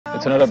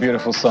It's another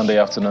beautiful Sunday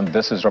afternoon.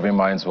 This is Rubbin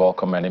Minds.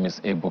 Welcome. My name is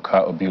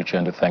Ebuka Obiuchi,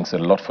 and thanks a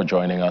lot for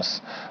joining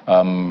us.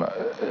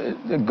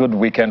 A good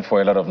weekend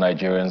for a lot of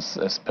Nigerians,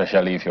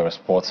 especially if you're a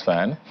sports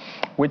fan,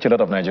 which a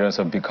lot of Nigerians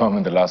have become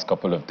in the last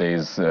couple of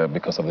days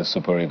because of the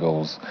Super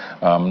Eagles.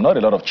 Not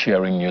a lot of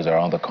cheering news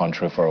around the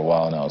country for a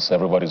while now, so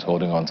everybody's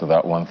holding on to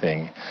that one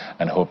thing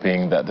and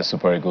hoping that the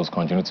Super Eagles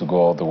continue to go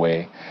all the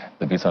way.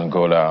 They beat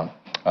Angola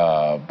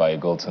by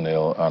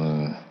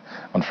 1-0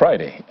 on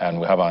Friday, and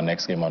we have our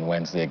next game on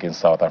Wednesday against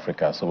South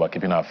Africa. So we're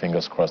keeping our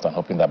fingers crossed and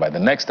hoping that by the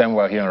next time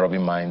we're here on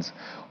Rubbin Minds,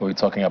 we'll be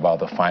talking about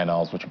the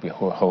finals, which will be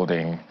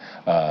holding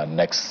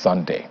next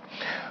Sunday.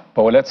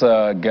 But let's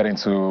get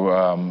into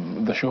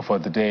the show for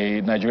the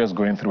day. Nigeria is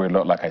going through a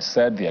lot, like I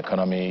said. The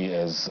economy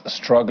is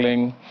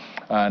struggling,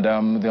 and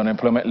the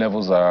unemployment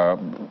levels are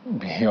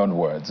beyond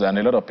words. And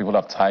a lot of people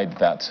have tied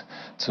that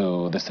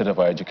to the state of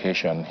our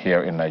education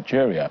here in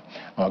Nigeria.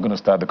 And we're going to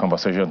start the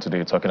conversation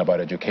today talking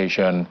about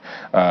education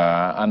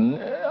and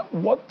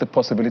what the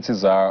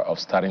possibilities are of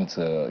starting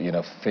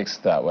to, fix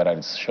that, whether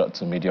it's short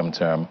to medium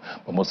term,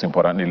 but most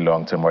importantly,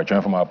 long term. We're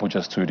joined from our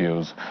Abuja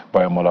studios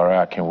by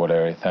Molare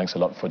Akinwolere. Thanks a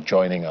lot for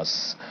joining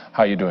us.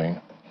 How are you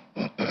doing?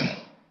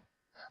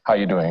 How are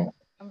you doing?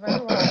 I'm very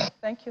well.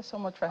 Thank you so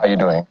much for having me.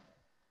 How are you doing?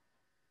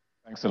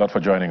 Thanks a lot for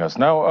joining us.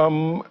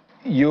 Now,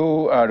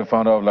 you are the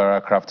founder of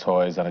Lara Craft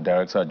Toys and a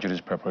director at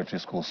Judy's Preparatory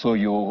School, so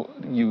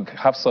you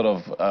have sort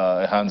of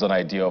a hands-on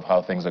idea of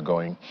how things are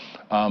going.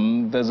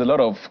 There's a lot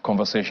of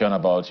conversation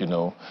about,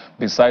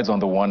 besides on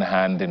the one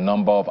hand, the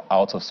number of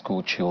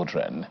out-of-school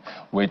children,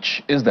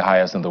 which is the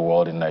highest in the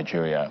world in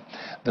Nigeria.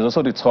 There's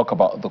also the talk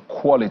about the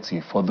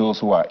quality for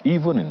those who are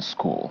even in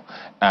school.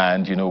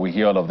 And, we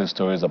hear all of these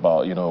stories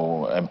about,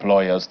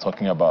 employers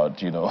talking about,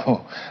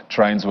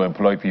 trying to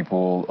employ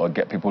people or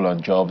get people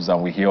on jobs,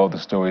 and we hear all the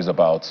stories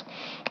about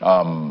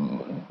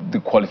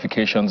the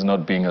qualifications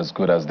not being as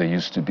good as they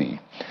used to be.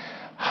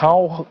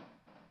 How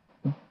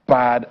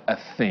bad are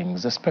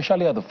things,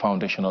 especially at the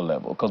foundational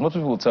level? Because most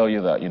people will tell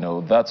you that,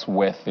 that's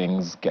where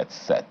things get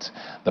set.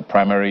 The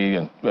primary,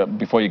 and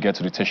before you get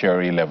to the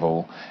tertiary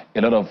level,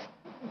 a lot of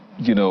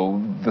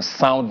the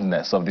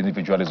soundness of the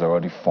individual is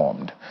already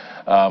formed.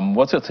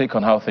 What's your take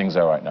on how things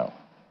are right now?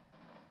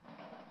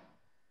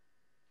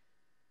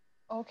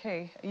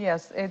 Okay,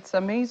 yes, it's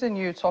amazing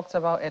you talked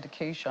about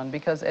education,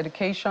 because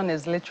education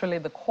is literally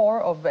the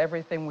core of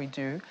everything we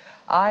do.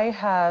 I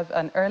have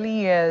an early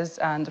years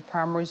and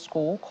primary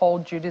school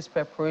called Judy's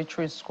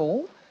Preparatory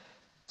School.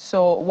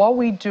 So what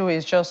we do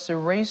is just to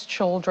raise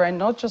children,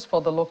 not just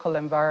for the local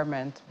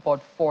environment, but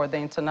for the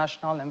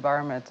international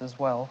environment as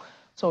well.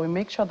 So we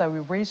make sure that we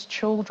raise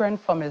children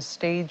from a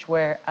stage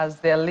where, as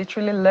they're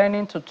literally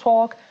learning to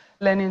talk,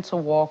 learning to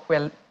walk,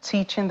 we're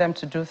teaching them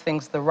to do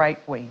things the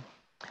right way.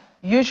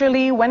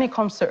 Usually, when it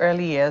comes to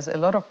early years, a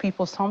lot of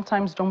people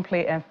sometimes don't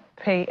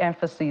pay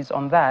emphasis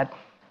on that,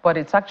 but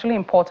it's actually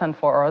important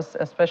for us,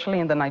 especially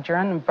in the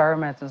Nigerian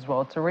environment as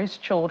well, to raise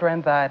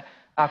children that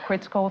are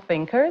critical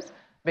thinkers,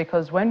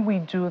 because when we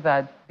do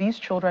that, these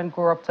children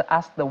grow up to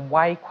ask the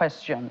why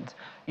questions.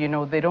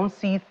 They don't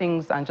see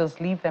things and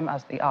just leave them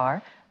as they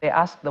are. They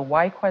ask the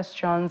why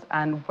questions,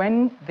 and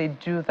when they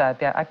do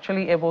that, they're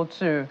actually able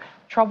to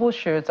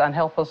troubleshoot and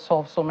help us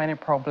solve so many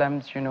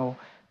problems,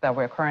 that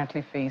we're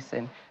currently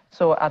facing.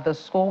 So at the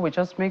school, we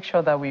just make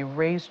sure that we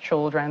raise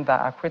children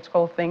that are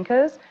critical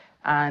thinkers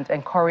and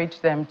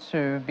encourage them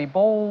to be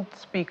bold,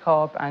 speak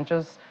up, and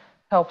just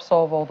help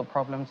solve all the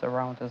problems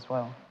around as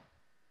well.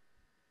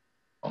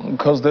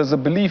 Because there's a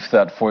belief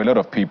that for a lot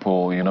of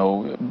people,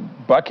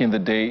 back in the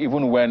day,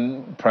 even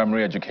when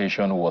primary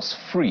education was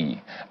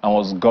free and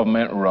was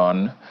government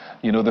run,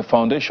 the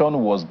foundation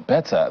was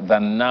better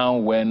than now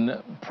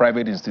when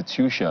private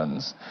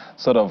institutions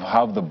sort of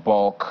have the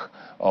bulk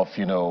of,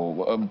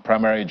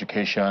 primary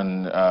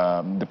education,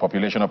 the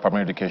population of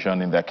primary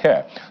education in their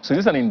care. So is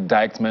this an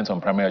indictment on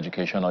primary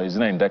education, or is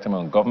it an indictment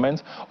on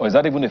government, or is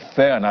that even a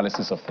fair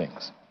analysis of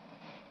things?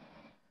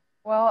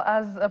 Well,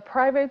 as a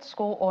private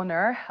school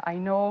owner, I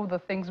know the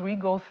things we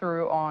go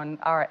through on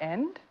our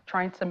end,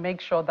 trying to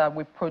make sure that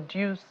we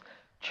produce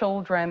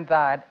children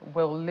that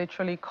will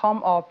literally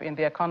come up in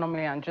the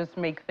economy and just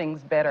make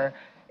things better.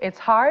 It's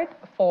hard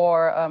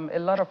for a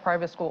lot of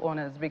private school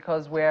owners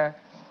because we're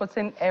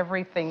putting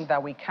everything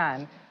that we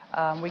can.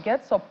 We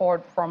get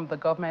support from the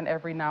government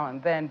every now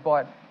and then,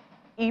 but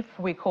if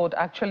we could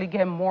actually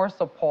get more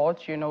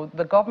support,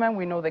 the government,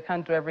 we know they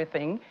can't do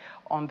everything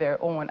on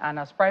their own. And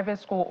as private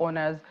school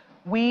owners,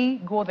 we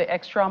go the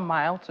extra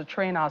mile to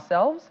train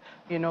ourselves,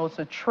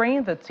 to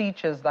train the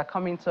teachers that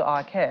come into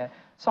our care.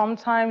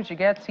 Sometimes you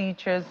get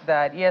teachers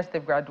that, yes,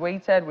 they've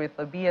graduated with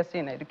a BSc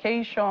in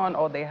education,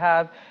 or they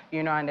have,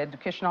 an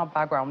educational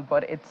background,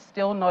 but it's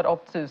still not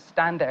up to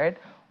standard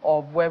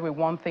of where we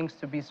want things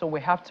to be. So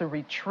we have to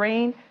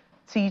retrain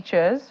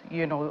teachers,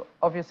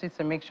 obviously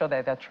to make sure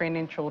that they're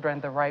training children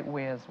the right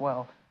way as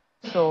well.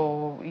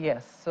 So,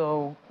 yes,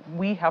 so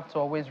we have to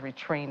always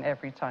retrain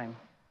every time.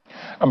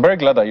 I'm very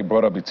glad that you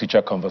brought up the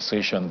teacher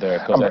conversation there,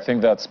 because I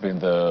think that's been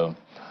the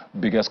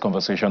biggest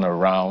conversation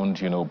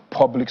around,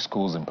 public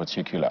schools in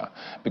particular.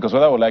 Because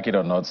whether we like it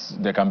or not,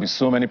 there can be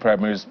so many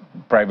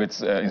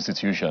private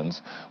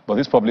institutions, but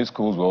these public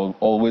schools will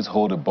always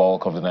hold the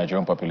bulk of the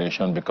Nigerian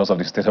population because of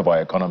the state of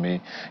our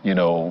economy,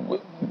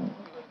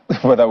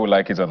 whether we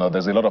like it or not.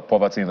 There's a lot of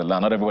poverty in the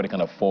land. Not everybody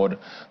can afford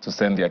to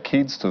send their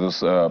kids to those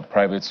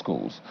private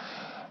schools.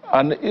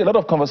 And a lot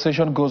of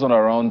conversation goes on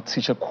around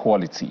teacher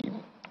quality.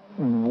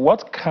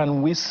 What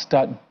can we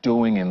start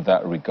doing in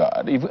that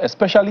regard,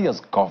 especially as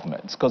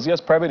governments? Because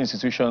yes, private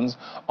institutions,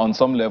 on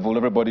some level,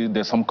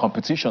 there's some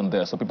competition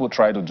there, so people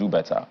try to do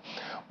better.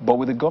 But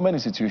with the government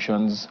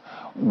institutions,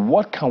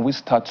 what can we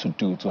start to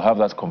do to have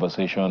that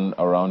conversation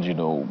around,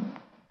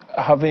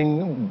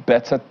 having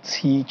better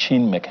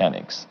teaching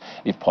mechanics,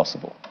 if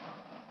possible?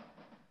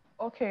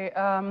 Okay,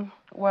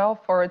 well,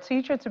 for a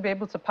teacher to be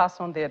able to pass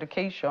on the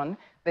education,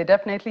 they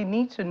definitely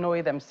need to know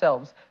it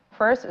themselves.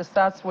 First, it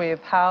starts with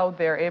how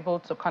they're able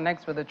to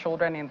connect with the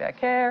children in their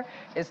care.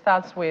 It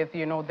starts with,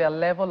 their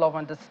level of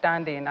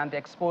understanding and the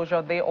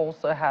exposure they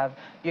also have.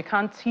 You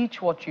can't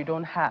teach what you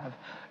don't have,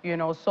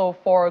 So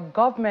for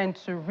government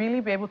to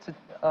really be able to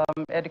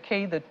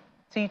educate the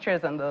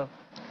teachers and the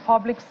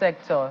public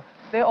sector,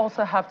 they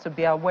also have to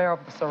be aware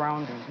of the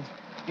surroundings.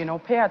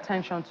 Pay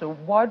attention to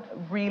what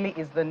really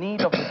is the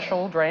need of the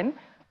children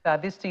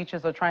that these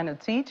teachers are trying to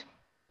teach.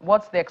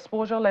 What's the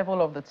exposure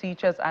level of the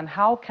teachers, and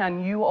how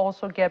can you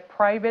also get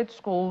private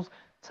schools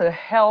to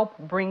help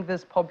bring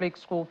these public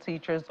school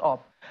teachers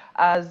up?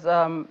 As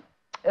a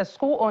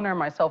school owner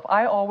myself,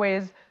 I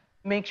always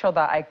make sure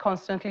that I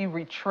constantly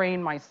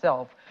retrain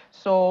myself.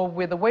 So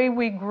with the way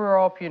we grew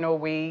up,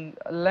 we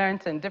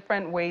learned in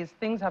different ways.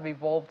 Things have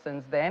evolved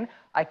since then.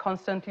 I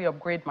constantly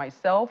upgrade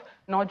myself,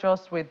 not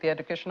just with the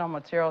educational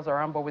materials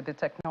around, but with the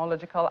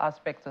technological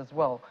aspects as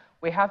well.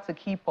 We have to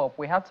keep up.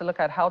 We have to look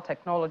at how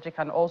technology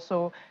can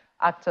also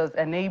act as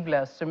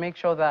enablers to make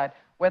sure that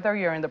whether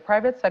you're in the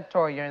private sector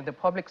or you're in the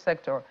public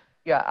sector,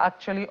 you're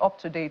actually up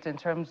to date in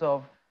terms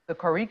of the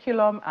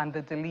curriculum and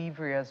the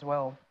delivery as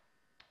well.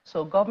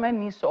 So government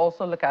needs to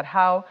also look at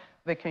how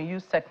they can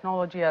use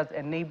technology as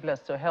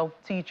enablers to help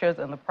teachers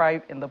in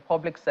the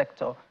public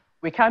sector.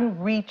 We can't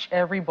reach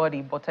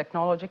everybody, but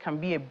technology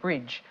can be a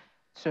bridge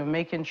to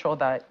making sure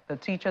that the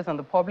teachers in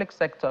the public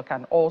sector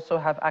can also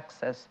have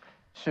access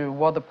to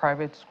what the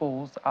private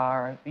schools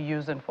are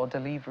using for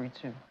delivery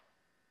too.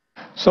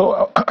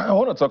 So I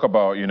want to talk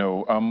about,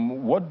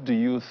 what do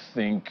you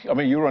think? I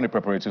mean, you run a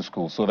preparatory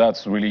school, so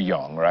that's really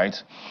young,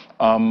 right?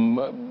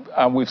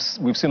 And we've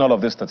seen all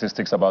of these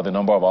statistics about the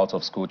number of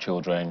out-of-school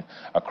children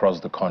across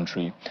the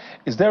country.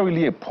 Is there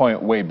really a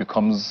point where it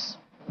becomes,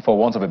 for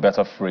want of a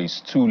better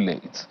phrase, too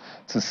late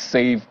to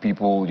save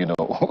people,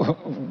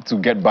 to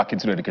get back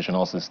into the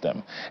educational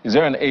system? Is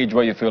there an age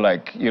where you feel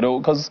like,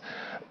 because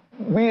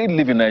we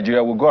live in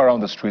Nigeria, we go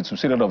around the streets, we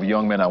see a lot of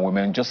young men and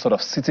women just sort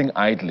of sitting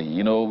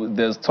idly.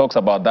 There's talks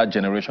about that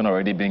generation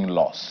already being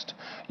lost,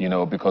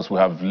 because we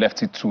have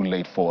left it too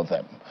late for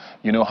them.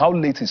 How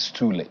late is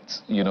too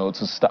late,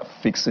 to start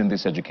fixing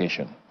this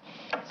education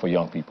for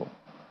young people?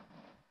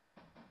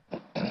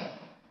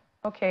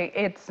 Okay,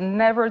 it's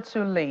never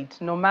too late.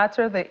 No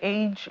matter the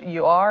age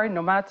you are,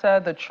 no matter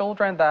the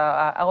children that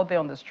are out there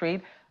on the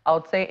street, I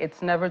would say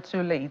it's never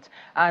too late.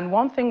 And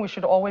one thing we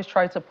should always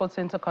try to put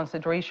into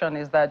consideration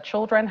is that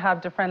children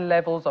have different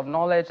levels of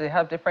knowledge, they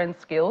have different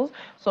skills.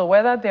 So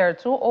whether they're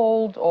too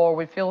old or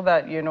we feel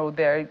that,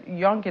 they're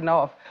young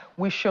enough,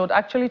 we should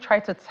actually try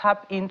to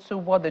tap into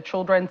what the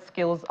children's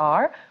skills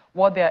are,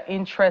 what their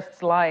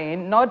interests lie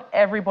in. Not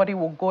everybody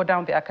will go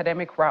down the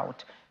academic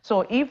route.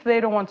 So if they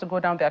don't want to go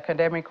down the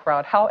academic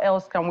route, how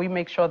else can we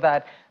make sure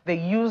that they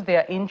use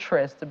their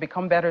interests to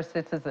become better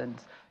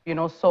citizens?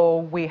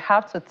 So we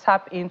have to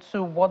tap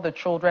into what the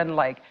children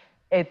like.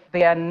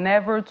 They are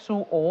never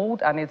too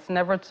old, and it's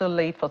never too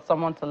late for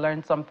someone to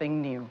learn something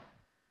new.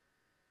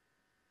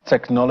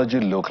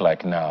 Technology look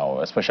like now,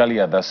 especially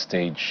at that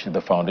stage,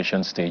 the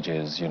foundation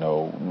stages,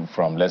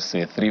 from let's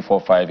say 3, 4,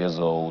 5 years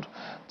old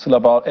till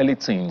about early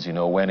teens,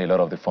 when a lot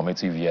of the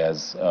formative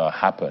years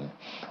happen.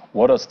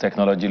 What does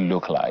technology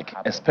look like,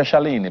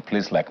 especially in a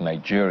place like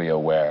Nigeria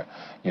where,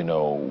 we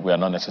are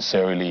not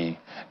necessarily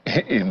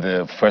in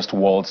the first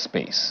world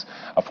space?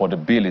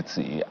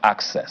 Affordability,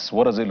 access,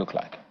 what does it look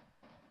like?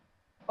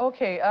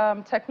 Okay,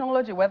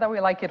 technology, whether we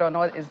like it or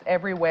not, is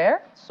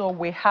everywhere. So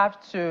we have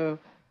to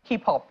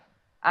keep up.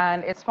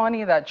 And it's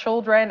funny that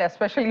children,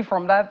 especially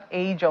from that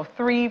age of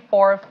 3,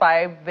 4,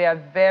 5, they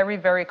are very,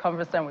 very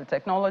conversant with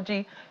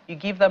technology. You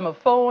give them a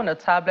phone, a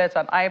tablet,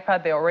 an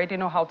iPad, they already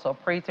know how to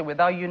operate it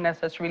without you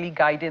necessarily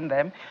guiding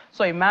them.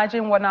 So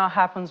imagine what now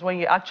happens when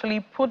you actually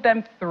put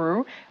them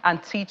through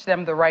and teach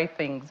them the right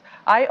things.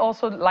 I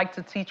also like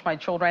to teach my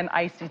children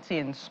ICT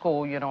in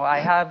school. I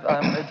have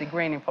a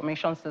degree in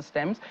information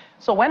systems.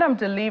 So when I'm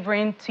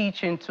delivering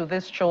teaching to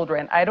these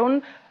children, I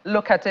don't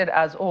look at it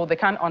as, oh, they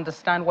can't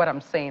understand what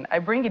I'm saying. I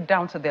bring it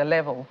down to their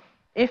level.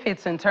 If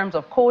it's in terms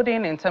of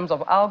coding, in terms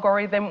of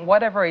algorithm,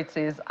 whatever it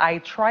is, I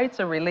try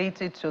to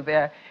relate it to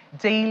their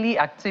daily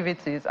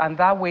activities, and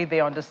that way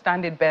they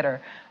understand it better.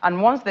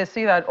 And once they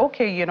see that,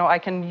 okay, you know, I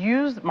can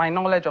use my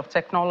knowledge of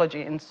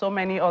technology in so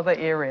many other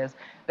areas,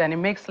 then it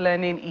makes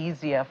learning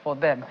easier for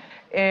them.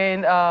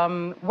 And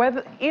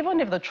even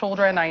if the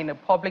children are in a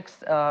public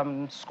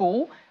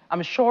school,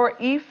 I'm sure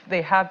if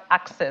they have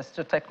access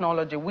to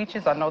technology, which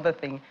is another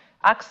thing,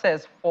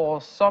 access for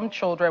some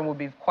children will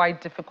be quite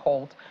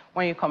difficult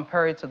when you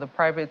compare it to the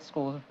private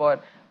schools,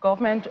 but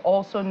government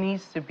also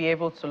needs to be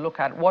able to look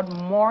at what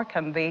more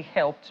can they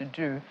help to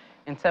do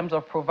in terms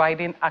of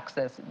providing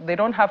access. They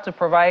don't have to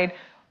provide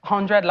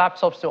 100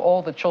 laptops to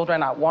all the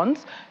children at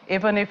once,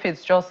 even if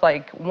it's just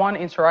like one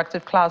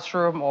interactive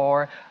classroom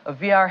or a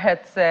VR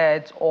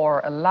headset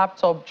or a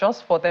laptop,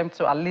 just for them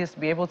to at least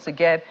be able to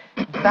get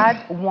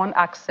that one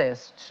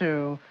access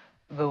to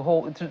the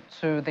whole,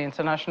 to the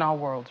international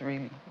world,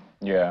 really.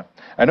 Yeah,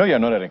 I know you're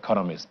not an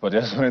economist, but I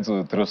just wanted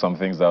to throw some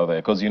things out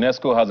there because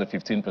UNESCO has a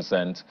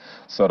 15%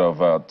 sort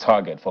of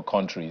target for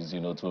countries,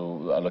 you know,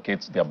 to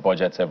allocate their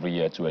budgets every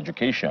year to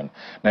education.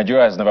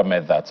 Nigeria has never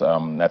met that.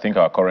 I think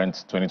our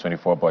current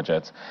 2024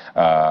 budget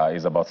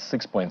is about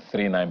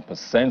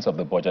 6.39% of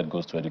the budget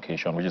goes to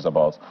education, which is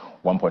about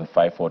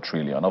 1.54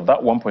 trillion. Of that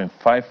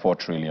 1.54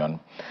 trillion,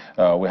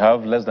 we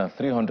have less than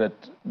 300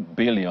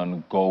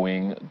 billion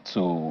going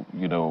to,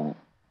 you know,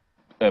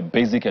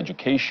 basic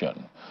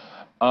education.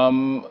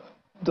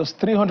 Does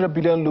 300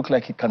 billion look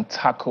like it can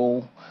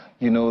tackle,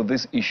 you know,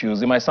 these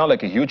issues? It might sound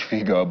like a huge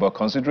figure, but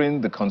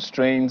considering the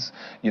constraints,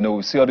 you know,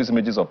 we see all these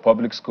images of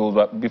public schools.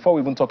 But before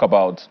we even talk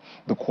about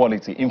the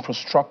quality,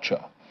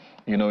 infrastructure,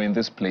 you know, in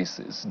these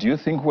places, do you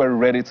think we're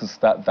ready to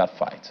start that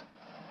fight?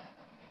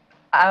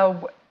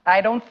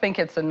 I don't think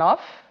it's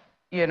enough.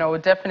 You know,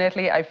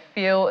 definitely, I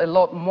feel a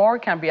lot more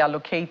can be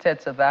allocated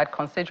to that,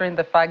 considering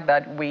the fact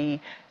that we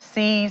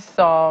see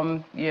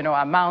some, you know,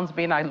 amounts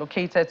being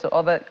allocated to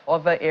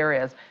other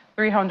areas.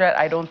 300,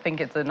 I don't think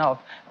it's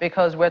enough,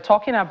 because we're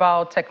talking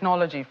about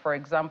technology, for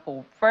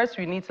example. First,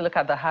 we need to look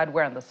at the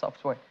hardware and the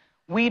software.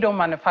 We don't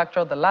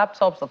manufacture the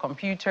laptops, the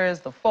computers,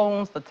 the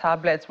phones, the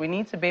tablets. We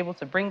need to be able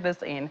to bring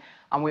this in.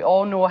 And we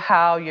all know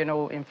how, you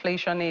know,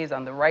 inflation is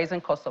and the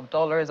rising cost of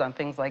dollars and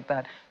things like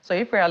that. So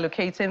if we're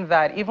allocating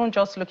that, even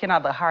just looking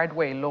at the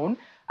hardware alone,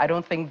 I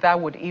don't think that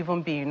would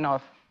even be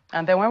enough.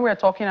 And then when we're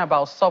talking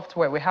about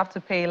software, we have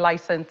to pay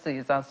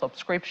licenses and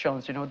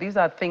subscriptions. You know, these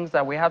are things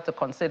that we have to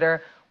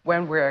consider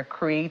when we're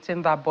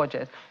creating that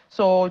budget.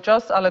 So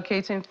just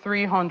allocating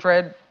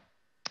 300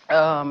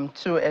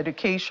 to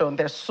education,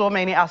 there's so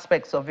many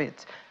aspects of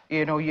it.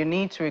 You know, you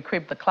need to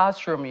equip the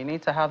classroom, you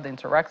need to have the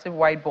interactive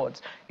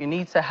whiteboards, you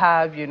need to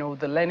have, you know,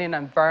 the learning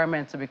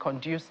environment to be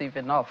conducive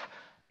enough.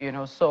 You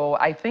know, so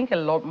I think a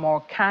lot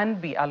more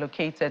can be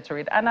allocated to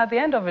it. And at the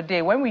end of the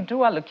day, when we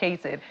do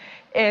allocate it,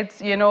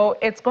 it's, you know,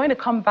 it's going to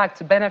come back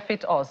to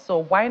benefit us.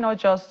 So why not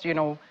just, you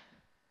know,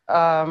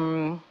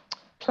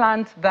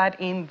 plant that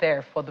in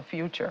there for the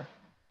future?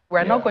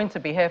 We're not going to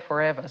be here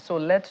forever, so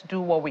let's do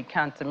what we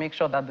can to make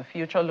sure that the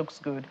future looks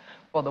good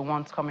for the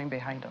ones coming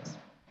behind us.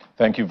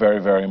 Thank you very,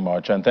 very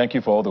much, and thank you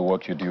for all the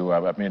work you do.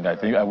 I mean, I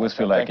think I always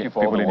feel like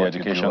people in the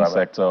education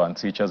sector and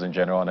teachers in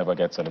general never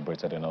get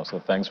celebrated enough. So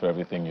thanks for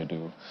everything you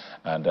do,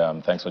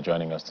 and thanks for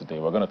joining us today.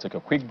 We're going to take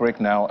a quick break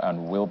now,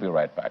 and we'll be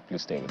right back.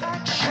 Please stay with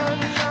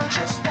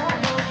us.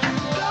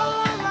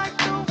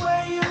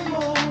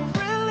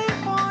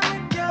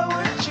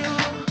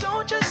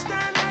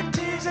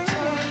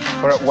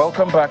 All right,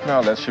 welcome back now.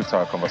 Let's shift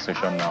our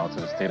conversation now to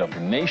the state of the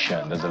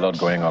nation. There's a lot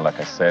going on, like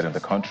I said, in the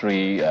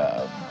country.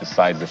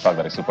 Besides the fact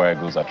that the Super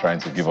Eagles are trying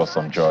to give us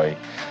some joy,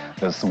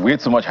 there's way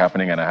too much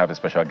happening, and I have a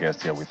special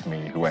guest here with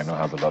me who I know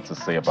has a lot to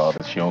say about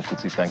it. Seun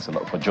Kuti, thanks a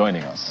lot for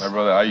joining us. My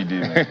brother, how you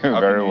doing?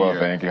 Very well,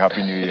 thank you.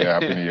 Happy New Year.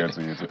 Happy New Year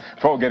to you too.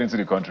 Before we get into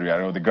the country, I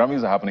know the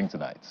Grammys are happening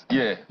tonight.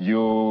 Yeah.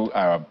 You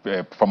are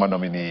a former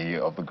nominee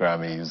of the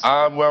Grammys.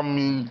 Well, I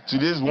mean,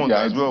 today's one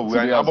as well.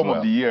 We're an album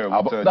of the year.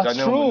 With, that's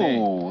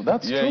true.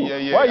 That's true.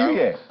 Yeah. Why are you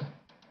here?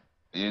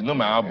 It's not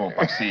my album,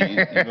 per se.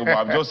 You know, but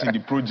I'm just in the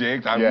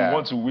project, and we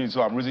want to win,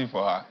 so I'm rooting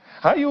for her.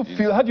 How do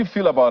you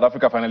feel about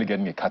Africa finally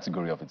getting a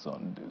category of its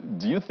own?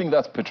 Do you think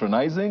that's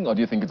patronizing, or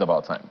do you think it's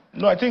about time?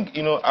 No, I think,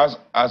 you know,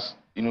 as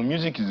you know,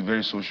 music is a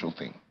very social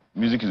thing.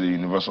 Music is a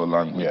universal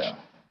language. Yeah.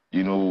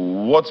 You know,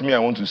 what I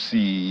want to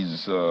see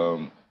is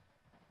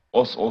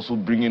us also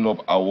bringing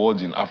up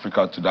awards in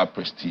Africa to that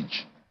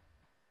prestige.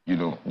 You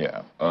know,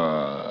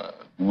 the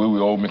way we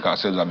all make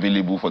ourselves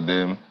available for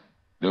them,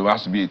 there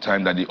has to be a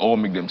time that they all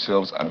make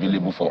themselves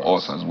available for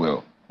us as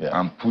well,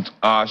 and put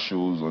our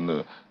shows on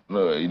the,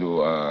 you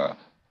know,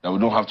 that we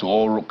don't have to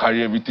all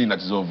carry everything that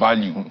is of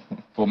value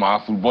from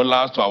our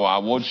footballers to our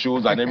award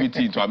shows and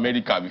everything to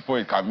America before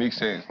it can make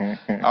sense.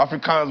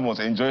 Africans must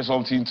enjoy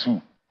something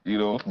too, you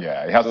know.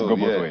 Yeah, it has to go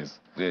both ways.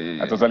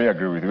 I totally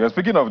agree with you. We're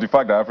speaking of the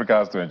fact that Africa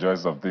has to enjoy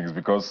some things,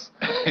 because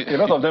a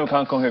lot of them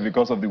can't come here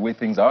because of the way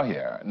things are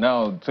here.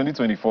 Now,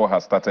 2024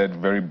 has started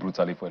very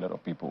brutally for a lot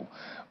of people,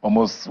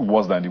 almost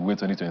worse than the way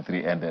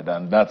 2023 ended,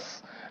 and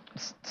that's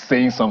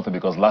saying something,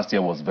 because last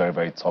year was very,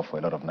 very tough for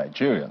a lot of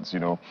Nigerians.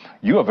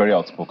 You are very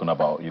outspoken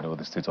about,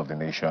 the state of the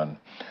nation.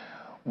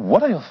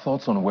 What are your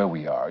thoughts on where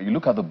we are? You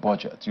look at the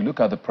budget, you look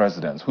at the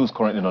president, who's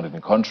currently not in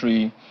the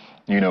country.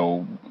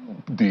 The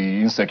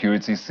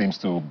insecurity seems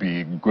to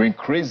be going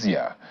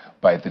crazier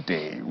by the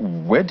day.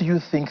 Where do you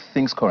think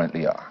things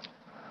currently are?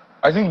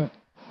 I think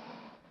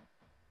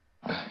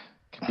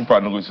people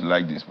are not going to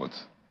like this, but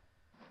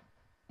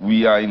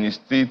we are in a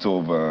state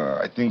of,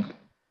 I think,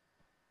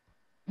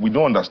 we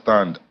don't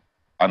understand,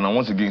 and I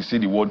once again say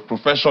the word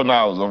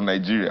professionals of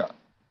Nigeria.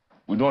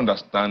 We don't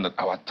understand that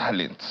our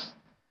talent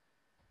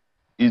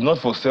is not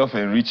for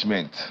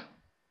self-enrichment.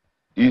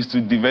 It is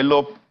to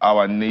develop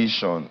our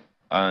nation,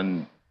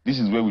 and this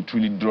is where we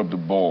truly drop the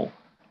ball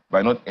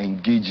by not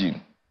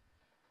engaging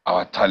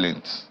our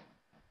talent,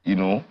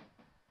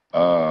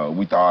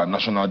 with our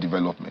national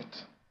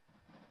development.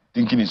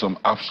 Thinking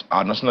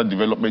our national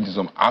development is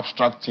some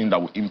abstract thing that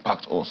will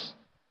impact us.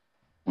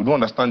 We don't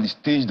understand the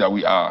stage that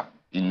we are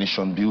in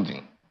nation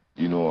building,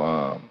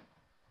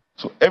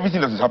 So everything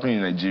that is happening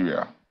in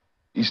Nigeria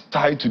is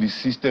tied to the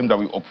system that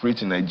we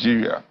operate in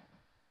Nigeria,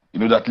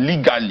 that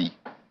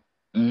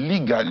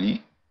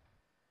legally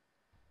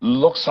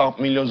locks out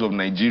millions of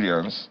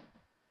Nigerians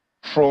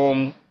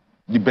from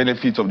the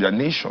benefits of their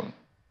nation.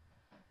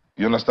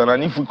 You understand?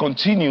 And if we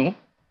continue,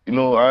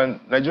 and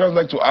Nigerians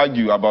like to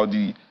argue about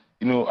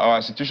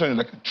our situation is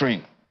like a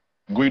train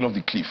going off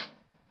the cliff.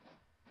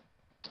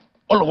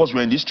 All of us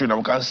were in this train and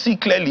we can see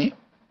clearly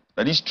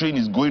that this train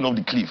is going off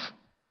the cliff,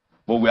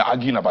 but we're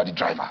arguing about the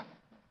driver.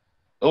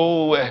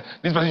 Oh,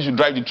 this person should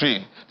drive the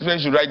train. This person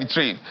should ride the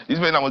train. This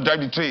person must drive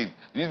the train.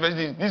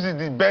 This is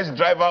the best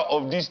driver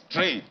of this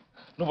train.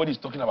 Nobody's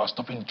talking about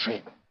stopping the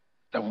train.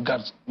 That we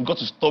got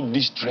to stop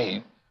this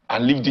train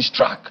and leave this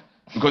track,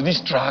 because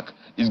this track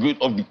is going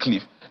off the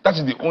cliff. That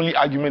is the only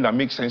argument that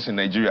makes sense in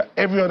Nigeria.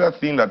 Every other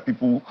thing that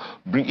people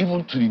bring,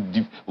 even to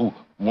the we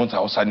want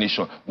our outside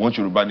nation, we want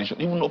Yoruba nation,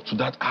 even up to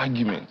that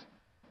argument,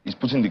 is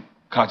putting the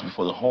cart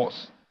before the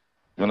horse.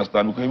 You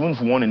understand? Because even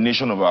if we want a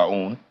nation of our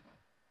own,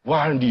 why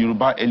aren't the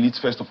Yoruba elites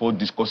first of all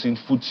discussing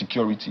food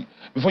security?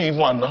 Before you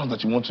even announce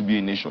that you want to be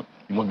a nation,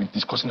 you must be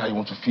discussing how you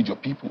want to feed your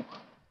people.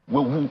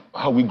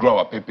 How we grow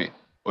our pepper.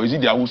 Or is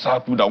it the Hausa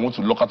people that want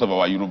to lock out of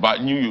our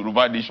new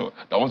Yoruba nation,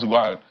 that want to go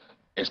and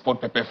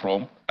import pepper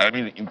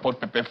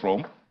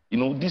from?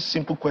 These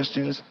simple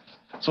questions.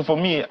 So for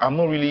me, I'm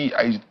not really,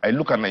 I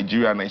look at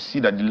Nigeria and I see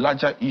that the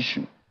larger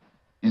issue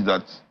is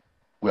that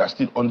we are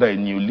still under a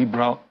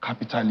neoliberal,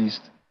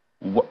 capitalist,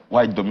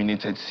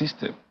 white-dominated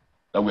system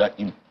that we are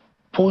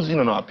imposing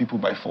on our people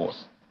by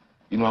force.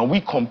 And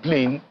we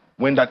complain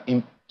when that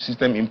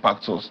system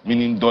impacts us,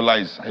 meaning dollar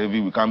is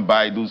heavy, we can't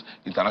buy those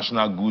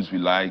international goods we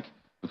like,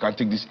 we can't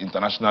take these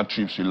international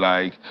trips we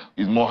like,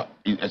 it's more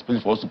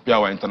expensive for us to pay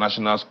our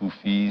international school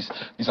fees,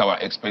 these are our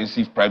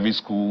expensive private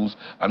schools,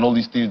 and all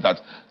these things that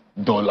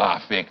dollar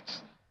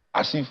affects.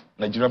 As if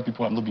Nigerian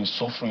people have not been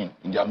suffering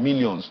in their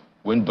millions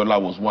when dollar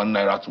was 1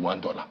 naira to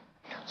 $1.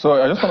 So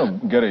I just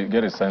want to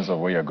get a sense of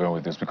where you're going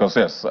with this, because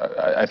yes,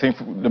 I think,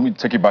 let me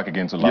take it back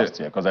again to last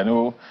year, because I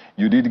know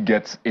you did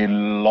get a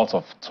lot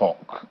of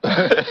talk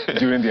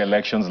during the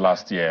elections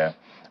last year,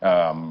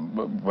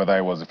 whether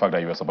it was the fact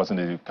that you were supporting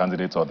the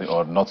candidate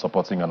or not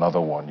supporting another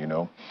one,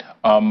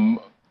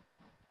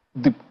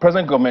 The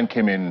present government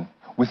came in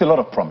with a lot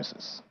of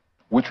promises,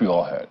 which we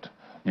all heard,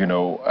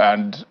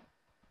 and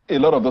a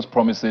lot of those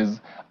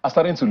promises are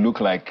starting to look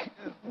like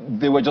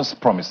they were just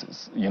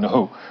promises,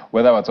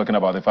 whether we're talking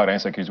about the fact that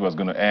insecurity was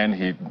going to end.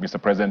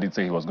 Mr. President did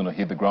say he was going to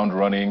hit the ground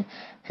running.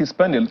 He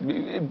spent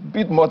a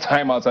bit more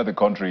time outside the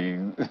country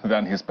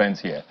than he spent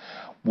here.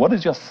 What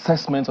is your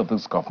assessment of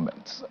this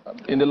government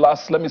in the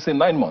last, let me say,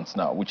 9 months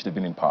now, which they've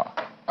been in power?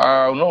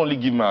 I'll not only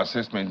give my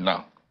assessment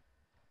now,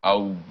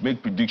 I'll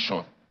make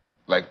prediction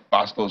like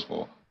pastors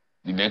for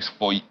the next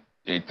 3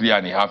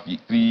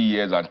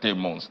 years and 10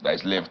 months that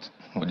is left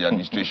for the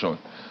administration,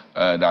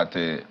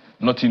 that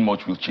nothing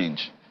much will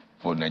change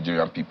for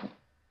Nigerian people.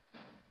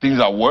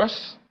 Things are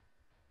worse,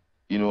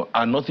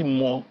 and nothing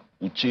more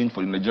will change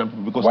for the Nigerian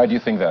people. Because why do you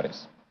think that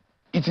is?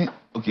 It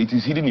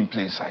is hidden in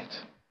plain sight.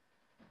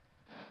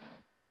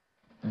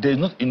 There's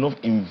not enough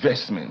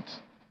investment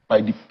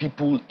by the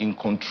people in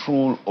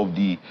control of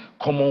the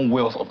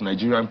commonwealth of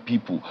Nigerian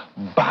people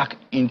back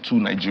into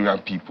Nigerian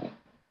people.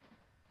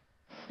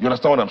 You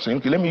understand what I'm saying?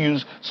 Okay, let me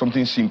use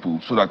something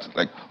simple so that,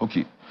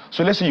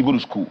 so let's say you go to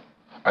school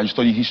and you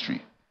study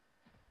history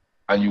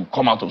and you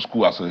come out of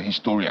school as a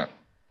historian.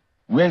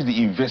 Where's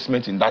the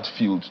investment in that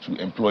field to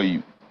employ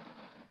you?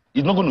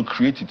 It's not going to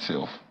create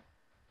itself.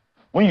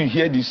 When you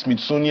hear the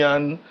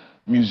Smithsonian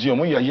Museum,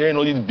 when you're hearing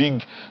all these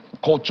big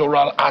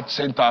cultural art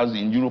centers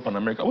in Europe and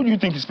America, what do you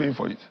think is paying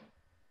for it?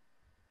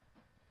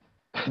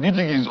 Do you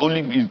think it's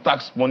only his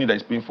tax money that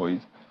is paying for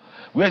it?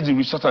 Where's the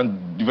research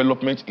and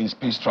development in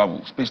space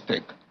travel, space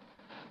tech?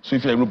 So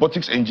if you're a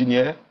robotics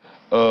engineer,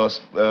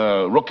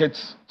 rocket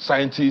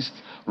scientist,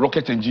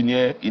 rocket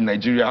engineer in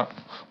Nigeria,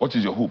 what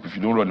is your hope if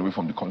you don't run away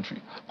from the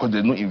country? Because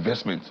there's no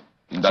investment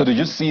So did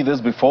you see this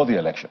before the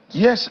election?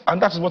 Yes,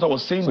 and that is what I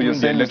was saying. So you're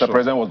saying Mr.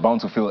 President was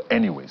bound to fail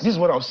anyways? This is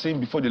what I was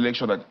saying before the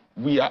election, that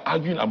we are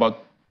arguing about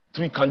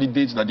 3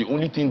 candidates that the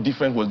only thing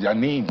different was their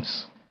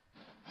names.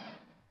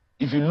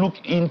 If you look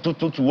into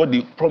to what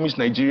they promised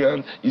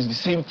Nigerians, it's the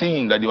same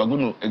thing that they were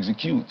going to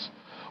execute.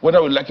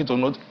 Whether we like it or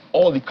not,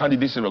 all the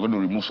candidates said they were going to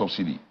remove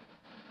subsidy.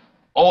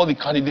 All the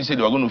candidates said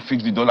they were going to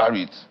fix the dollar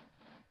rate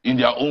in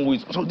their own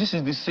ways. So this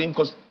is the same,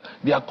 because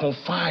they are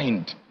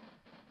confined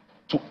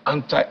to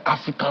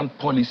anti-African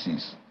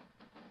policies.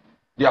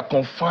 They are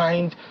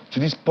confined to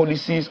these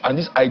policies and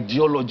this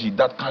ideology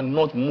that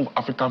cannot move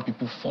African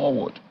people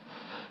forward.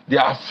 They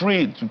are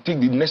afraid to take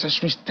the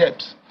necessary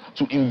steps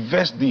to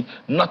invest the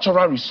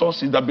natural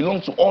resources that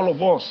belong to all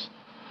of us.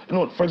 You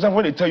know, for example,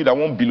 when they tell you that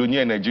one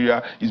billionaire in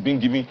Nigeria is being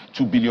given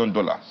 $2 billion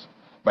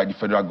by the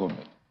federal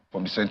government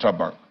from the central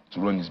bank to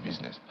run his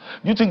business.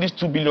 Do you think this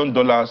 $2 billion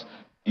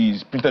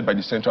is printed by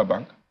the central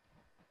bank?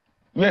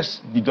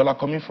 Where's the dollar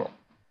coming from?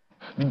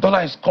 The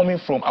dollar is coming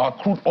from our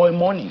crude oil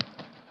money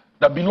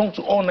that belongs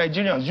to all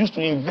Nigerians, used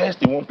to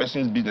invest in one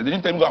person's business. They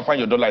didn't tell you go and find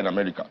your dollar in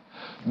America.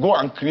 Go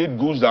and create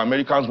goods that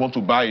Americans want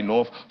to buy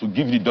enough to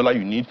give you the dollar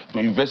you need to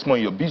invest more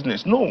in your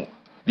business. No,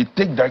 they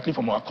take directly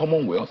from our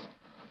commonwealth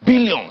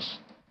billions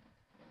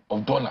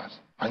of dollars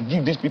and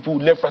give these people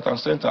left, right, and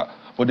center.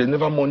 But there's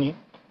never money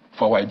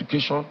for our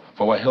education,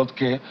 for our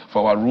healthcare,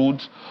 for our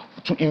roads,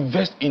 to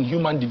invest in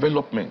human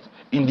development,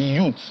 in the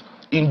youth,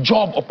 in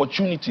job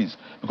opportunities,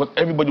 because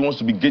everybody wants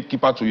to be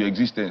gatekeeper to your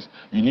existence.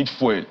 You need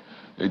fuel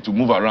to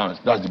move around.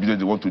 That's the business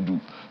they want to do.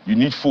 You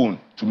need phone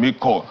to make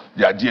call.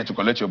 They are there to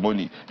collect your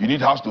money. You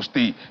need house to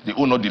stay. They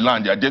own all the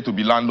land. They are there to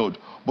be landlord.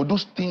 But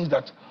those things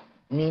that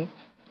mean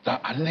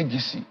that are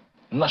legacy,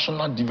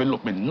 national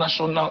development,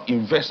 national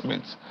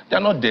investments, they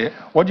are not there.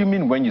 What do you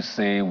mean when you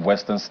say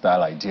Western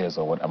style ideas,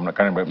 or what? I'm not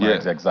can't remember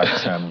the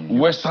exact term you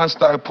use. Western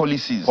style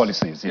policies.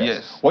 Policies,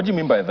 yes. What do you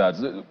mean by that?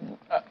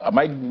 Am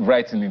I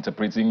right in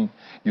interpreting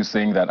you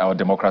saying that our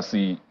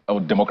democracy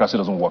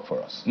doesn't work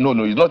for us? No,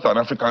 it's not an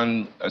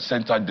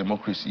African-centered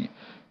democracy.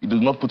 It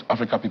does not put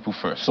African people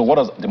first. So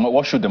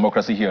what should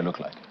democracy here look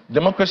like?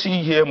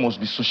 Democracy here must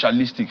be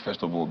socialistic,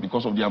 first of all,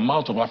 because of the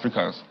amount of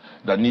Africans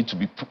that need to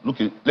be... Look,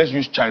 let's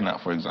use China,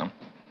 for example.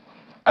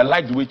 I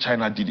like the way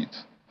China did it.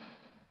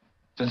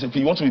 If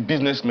you want to be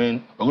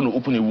businessmen, we're going to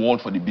open a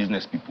world for the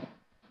business people,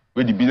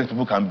 where the business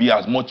people can be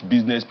as much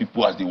business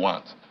people as they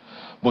want.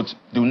 But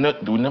they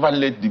will never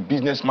let the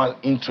businessman's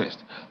interest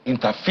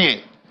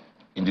interfere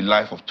in the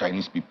life of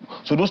Chinese people.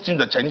 So those things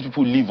that Chinese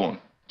people live on,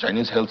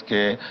 Chinese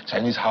healthcare,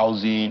 Chinese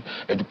housing,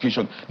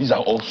 education, these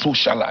are all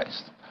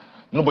socialized.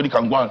 Nobody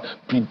can go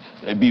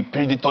and be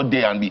predator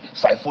there and be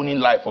siphoning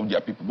life of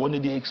their people. But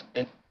when they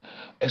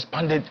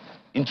expanded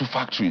into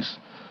factories,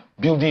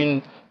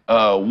 building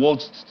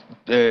world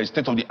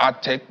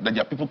state-of-the-art tech that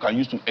their people can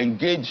use to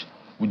engage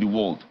with the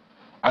world.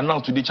 And now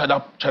today,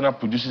 China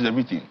produces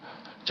everything.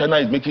 China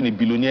is making a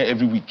billionaire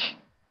every week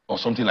or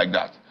something like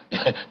that.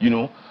 You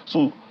know?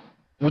 So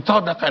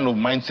without that kind of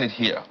mindset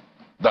here,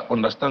 that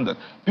understand that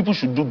people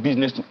should do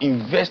business to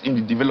invest in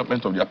the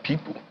development of their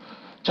people.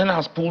 China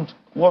has pulled,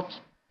 what,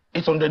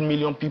 800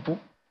 million people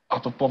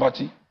out of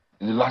poverty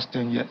in the last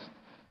 10 years.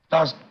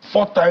 That's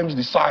 4 times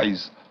the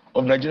size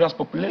of Nigeria's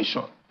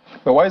population.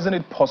 But why isn't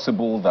it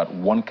possible that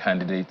one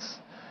candidate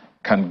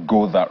can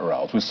go that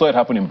route? We saw it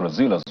happen in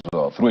Brazil as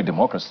well, through a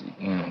democracy.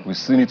 We've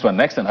seen it to an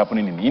extent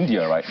happening in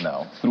India right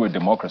now, through a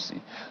democracy.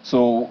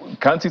 So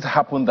can't it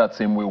happen that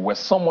same way, where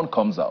someone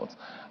comes out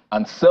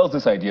and sells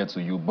this idea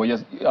to you, but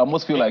yes, I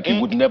almost feel like you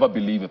would never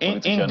believe a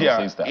politician who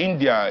says that?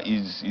 India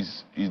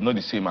is not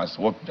the same as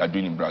what they are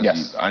doing in Brazil.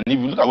 Yes. And if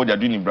you look at what they are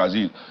doing in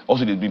Brazil,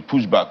 also they've been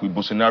pushed back with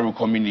Bolsonaro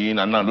coming in,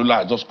 and now Lula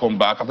has just come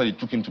back after they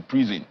took him to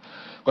prison.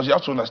 Because you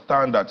have to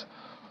understand that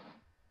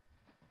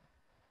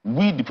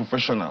we, the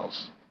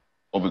professionals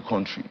of a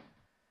country,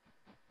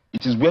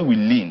 it is where we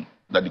lean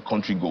that the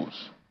country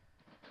goes.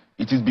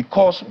 It is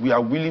because we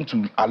are willing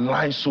to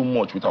align so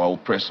much with our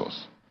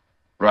oppressors,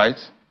 right,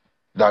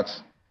 that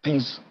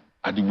things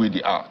are the way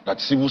they are. That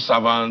civil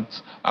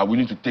servants are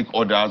willing to take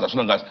orders as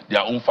long as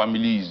their own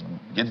families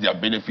get their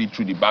benefit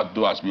through the back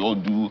door, as we all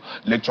do.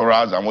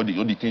 Lecturers and all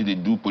the things they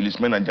do,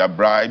 policemen and their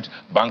bribes,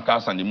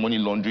 bankers and the money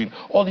laundering,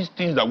 all these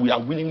things that we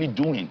are willingly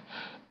doing,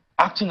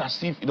 acting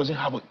as if it doesn't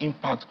have an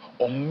impact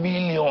on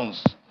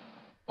millions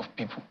of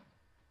people,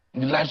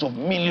 in the lives of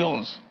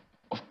millions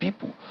of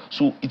people.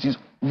 So it is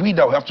we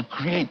that we have to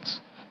create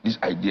this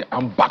idea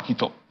and back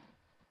it up.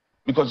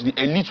 Because the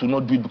elites will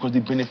not do it because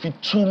they benefit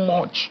too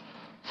much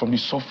from the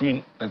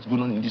suffering that's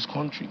going on in this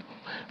country.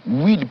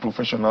 We, the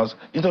professionals,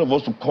 instead of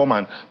us to come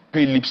and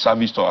pay lip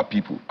service to our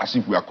people, as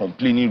if we are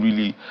complaining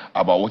really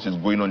about what is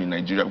going on in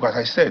Nigeria. Because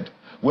I said,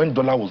 when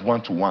dollar was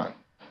 1-to-1,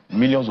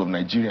 millions of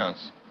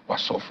Nigerians were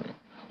suffering.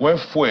 When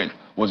fuel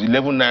was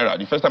 11 naira,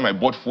 the first time I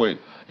bought fuel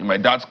in my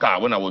dad's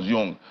car when I was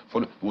young,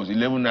 it was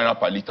 11 naira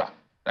per liter.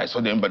 I saw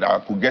them, but I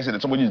could guess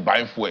that somebody is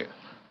buying fuel.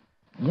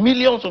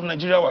 Millions of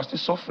Nigerians were still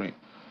suffering.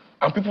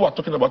 And people were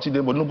talking about it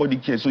then, but nobody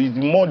cares. So the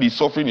more the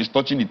suffering is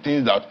touching the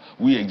things that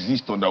we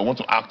exist on, that want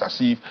to act as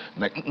if,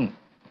 like,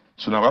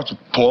 So now we have to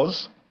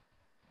pause,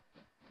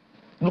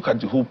 look at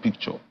the whole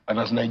picture, and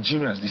as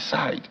Nigerians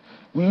decide.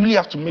 We really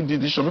have to make the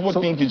decision. People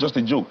think it's just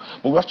a joke,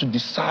 but we have to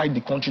decide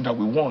the country that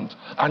we want.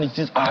 And it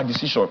is our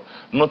decision,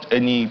 not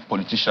any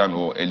politician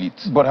or elite.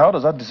 But how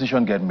does that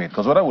decision get made?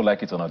 Because whether we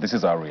like it or not, this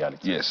is our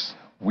reality. Yes.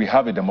 We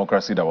have a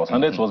democracy that was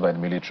handed to us by the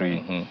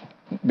military.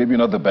 Maybe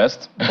not the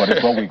best, but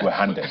it's what we were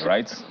handed,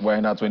 right? We're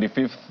in our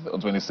 25th or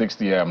 26th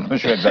year. I'm not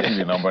sure exactly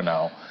the number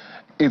now.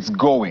 It's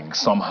going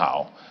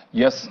somehow.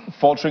 Yes,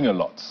 faltering a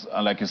lot.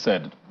 And like you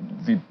said,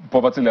 the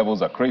poverty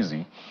levels are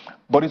crazy,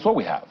 but it's what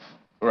we have.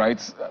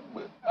 Right?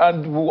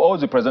 And we'll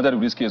always be presented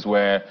with this case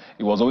where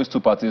it was always two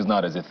parties,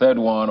 now there's a third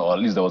one, or at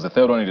least there was a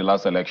third one in the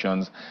last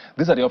elections.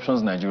 These are the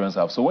options Nigerians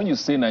have. So when you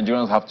say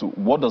Nigerians have to,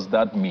 what does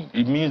that mean?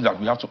 It means that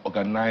we have to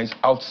organize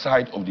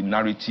outside of the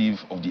narrative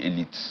of the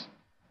elites.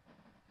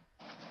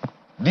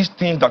 These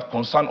things that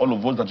concern all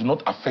of us that do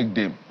not affect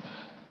them.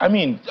 I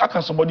mean, how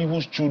can somebody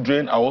whose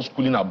children are all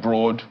schooling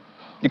abroad...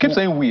 You keep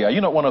saying we. Are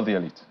you not one of the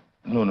elite?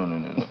 No.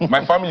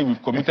 My family,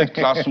 we've committed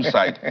class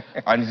suicide,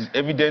 and it is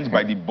evidenced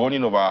by the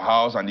burning of our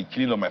house and the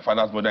killing of my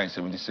father's mother in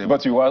 1977.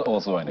 But you were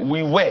also in it.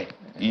 We were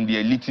in the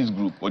elitist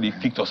group, but they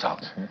kicked us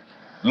out.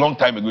 Long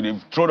time ago,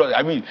 they've thrown us.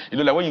 I mean, you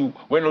know, like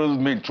when those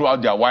men throw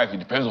out their wife, it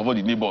depends on all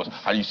the neighbors,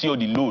 and you see all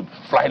the load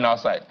flying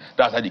outside.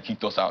 That's how they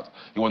kicked us out.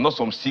 It was not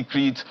some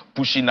secret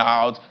pushing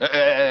out.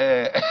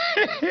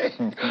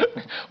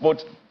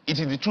 But it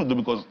is the truth, though,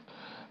 because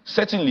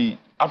certainly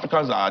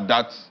Africans are at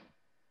that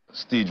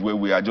stage where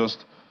we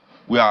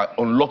are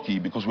unlucky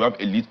because we have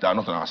elites that are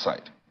not on our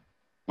side.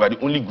 We are the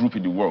only group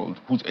in the world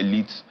whose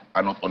elites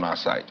are not on our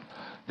side.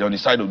 They're on the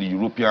side of the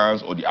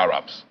Europeans or the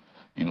Arabs,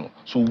 you know.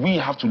 So we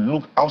have to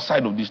look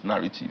outside of this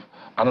narrative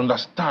and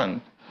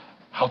understand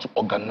how to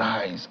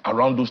organize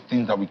around those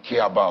things that we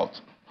care about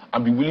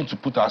and be willing to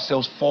put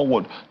ourselves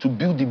forward to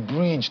build the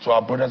bridge to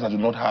our brothers that do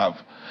not have.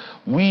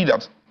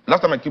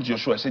 Last time I came to your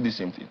show, I said the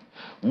same thing.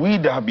 We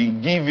that have been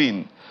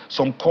given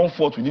some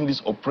comfort within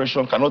this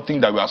oppression cannot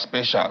think that we are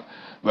special.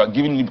 We are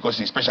giving it because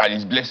it's special and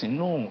it's blessing.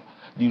 No.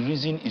 The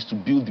reason is to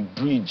build the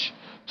bridge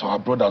to our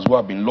brothers who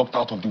have been locked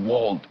out of the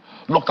world,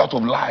 locked out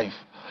of life.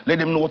 Let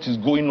them know what is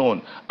going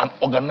on and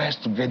organize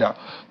together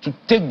to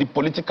take the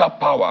political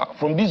power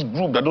from this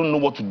group that don't know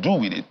what to do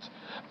with it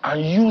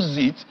and use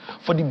it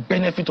for the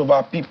benefit of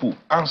our people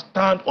and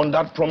stand on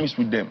that promise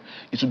with them.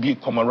 It will be a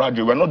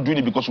camaraderie. We're not doing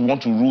it because we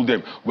want to rule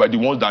them. We are the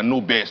ones that know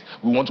best.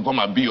 We want to come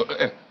and be...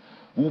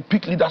 We'll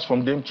pick leaders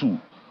from them too.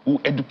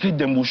 We'll educate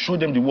them, we'll show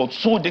them the world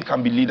so they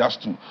can be leaders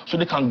too, so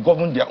they can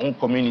govern their own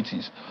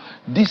communities.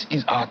 This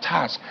is our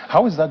task.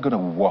 How is that going to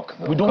work,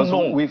 though? We don't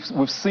know.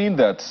 We've seen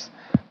that,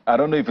 I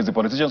don't know if it's the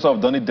politicians who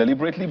have done it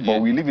deliberately,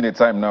 but we live in a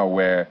time now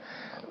where,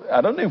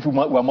 I don't know if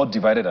we're more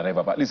divided than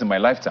ever, but at least in my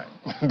lifetime,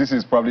 this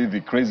is probably the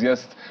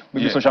craziest.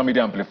 Maybe social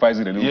media amplifies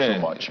it a little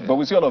too much. But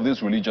we see all of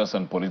this religious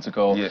and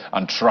political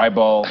and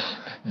tribal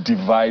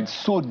divide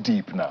so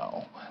deep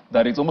now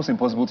that it's almost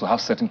impossible to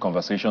have certain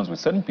conversations with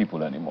certain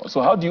people anymore.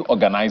 So how do you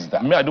organize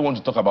that? I don't want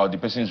to talk about the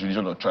person's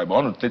religion or tribe. I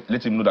want to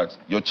let him know that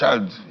your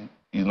child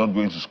is not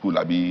going to school.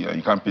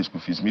 You can't pay school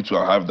fees. Me too,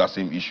 I have that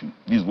same issue.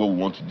 This is what we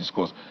want to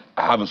discuss.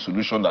 I have a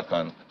solution that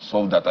can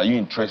solve that. Are you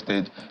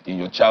interested in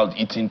your child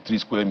eating 3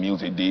 square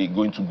meals a day,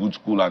 going to good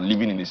school and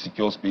living in a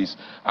secure space?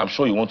 I'm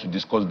sure you want to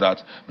discuss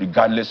that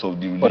regardless of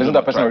the religion. But isn't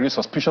that person really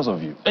suspicious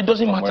of you? It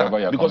doesn't matter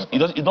because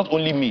it's not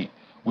only me.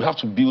 We have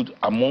to build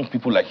among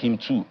people like him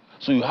too.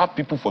 So you have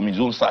people from his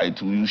own side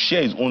who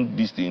share his own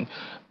this thing.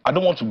 I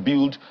don't want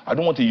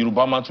a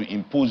Yoruba man to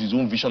impose his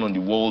own vision on the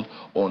world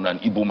on an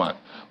Igbo man,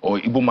 or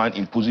Igbo man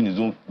imposing his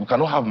own. We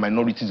cannot have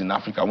minorities in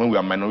Africa when we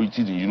are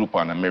minorities in Europe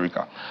and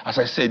America. As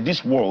I said,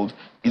 this world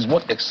is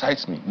what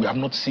excites me. We have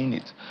not seen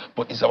it,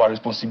 but it's our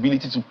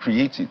responsibility to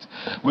create it.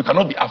 We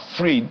cannot be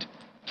afraid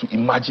to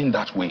imagine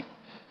that way.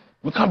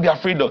 We can't be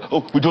afraid of,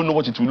 oh, we don't know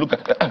what it will look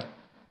like.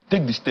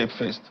 Take the step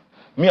first.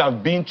 Me,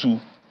 I've been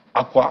to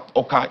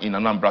Oka in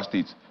Anambra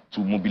State to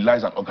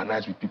mobilize and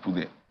organize with people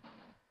there.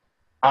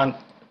 And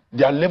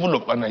their level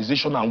of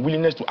organization and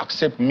willingness to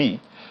accept me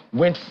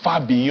went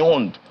far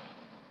beyond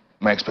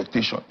my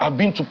expectation. I've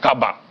been to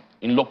Kaba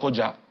in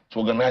Lokoja to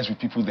organize with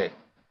people there.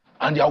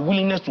 And their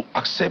willingness to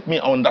accept me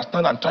and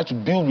understand and try to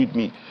build with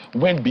me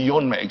went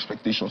beyond my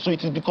expectation. So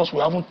it is because we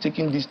haven't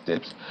taken these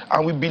steps.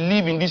 And we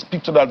believe in this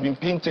picture that has been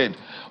painted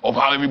of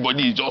how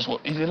everybody is just...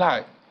 It's a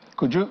lie.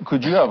 Could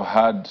you have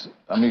had,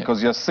 I mean,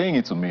 because you're saying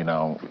it to me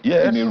now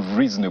in a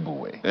reasonable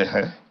way.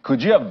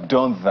 Could you have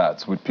done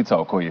that with Peter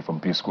Okoye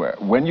from P Square?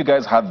 When you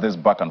guys had this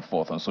back and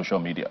forth on social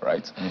media,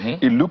 right?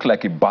 It looked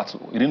like a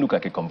battle. It didn't look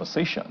like a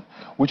conversation,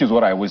 which is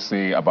what I always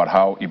say about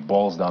how it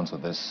boils down to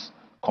this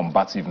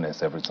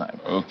combativeness every time.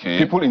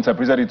 People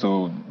interpreted it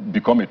to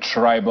become a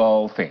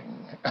tribal thing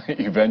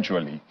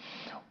eventually.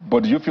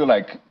 But do you feel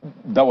like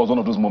that was one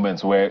of those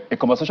moments where a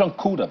conversation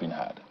could have been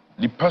had?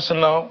 The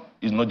personal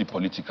is not the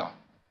political.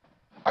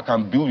 I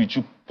can build with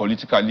you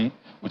politically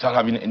without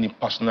having any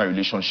personal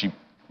relationship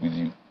with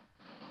you.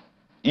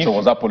 So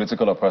was that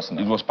political or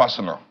personal? It was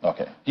personal.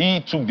 Okay.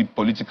 He took the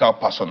political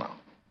personal.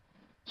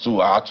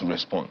 So I had to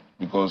respond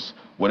because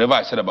whatever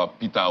I said about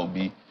Peter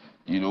Obi,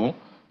 you know,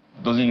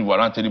 doesn't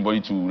warrant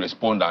anybody to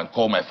respond and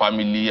call my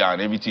family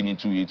and everything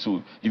into it.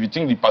 So if you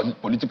think the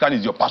political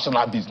is your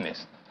personal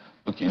business,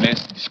 okay,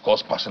 let's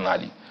discuss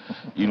personally.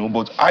 You know,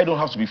 but I don't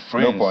have to be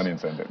friends. No pun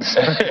intended.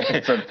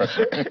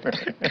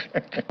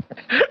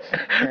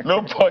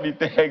 No pun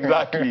intended,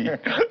 exactly.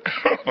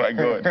 Oh my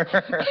God.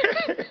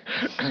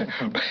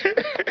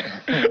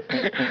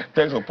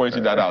 Thanks for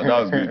pointing that out.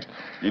 That was good.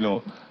 You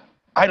know,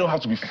 I don't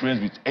have to be friends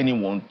with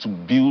anyone to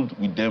build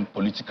with them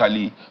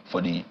politically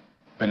for the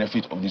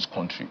benefit of this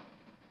country.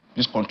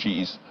 This country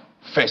is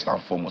first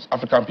and foremost.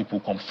 African people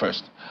come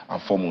first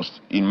and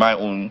foremost in my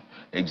own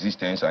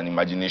existence and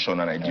imagination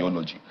and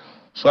ideology.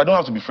 So I don't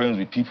have to be friends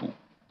with people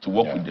to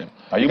work with them.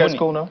 Are you guys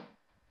cool now?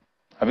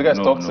 Have you guys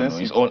talked since?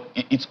 No.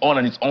 It's on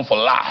and it's on for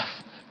laugh.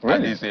 Really?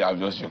 And they say I'm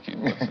just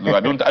joking.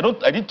 But no, I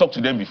didn't talk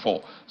to them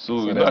before.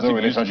 So there's no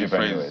relationship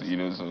friends, you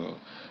know, so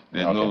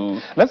there's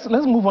no. Let's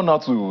move on now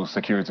to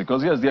security,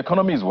 because yes, the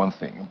economy is one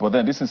thing, but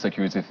then this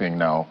insecurity thing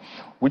now,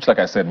 which, like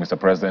I said, Mr.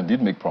 President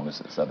did make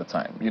promises at the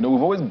time. You know,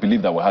 we've always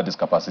believed that we had this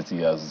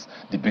capacity as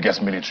the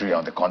biggest military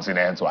on the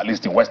continent, or at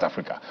least in West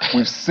Africa.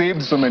 We've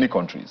saved so many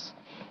countries,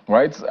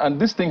 right? And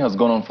this thing has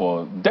gone on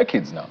for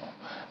decades now.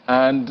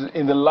 And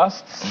in the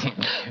last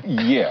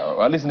year,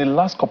 or at least in the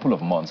last couple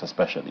of months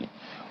especially,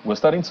 we're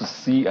starting to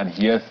see and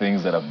hear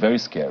things that are very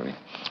scary.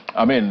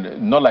 I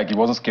mean, not like it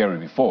wasn't scary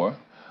before,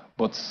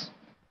 but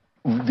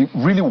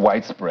really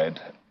widespread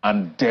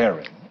and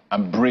daring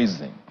and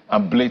brazen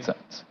and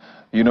blatant.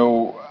 You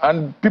know,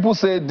 and people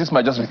say this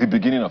might just be the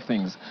beginning of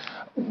things.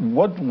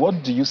 What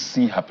do you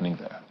see happening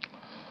there?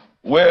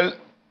 Well,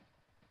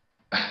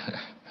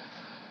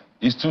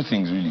 it's two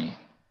things really.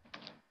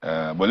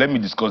 But let me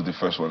discuss the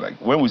first one. Like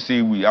when we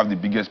say we have the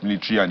biggest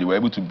military and they were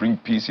able to bring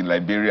peace in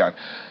Liberia,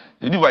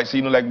 if I say,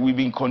 you know, like we've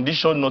been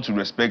conditioned not to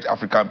respect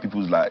African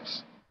people's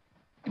lives.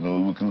 You know,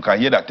 we can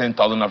hear that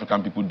 10,000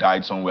 African people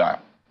died somewhere,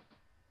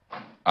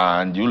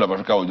 and the whole of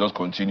Africa will just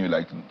continue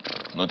like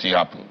nothing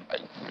happened.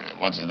 Like,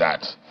 what is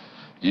that?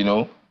 You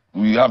know,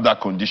 we have that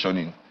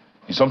conditioning.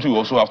 It's something we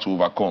also have to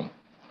overcome.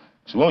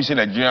 So when we say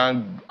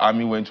Nigerian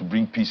army went to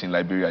bring peace in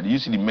Liberia, do you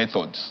see the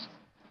methods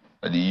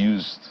that they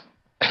used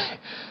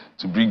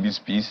to bring this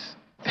peace?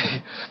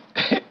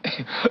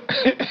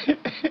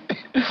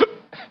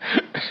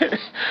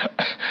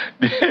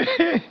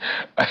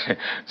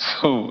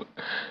 So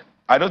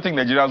I don't think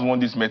Nigerians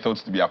want these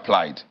methods to be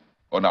applied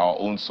on our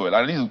own soil.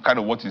 And this is kind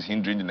of what is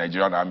hindering the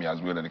Nigerian army as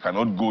well, that they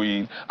cannot go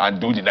in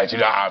and do the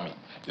Nigerian army,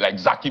 like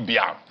Zaki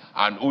Biam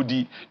and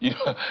Odi. You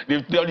know,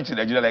 they've done it in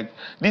Nigeria. Like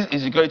this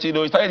insecurity, you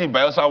know, it started in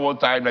Bayelsa one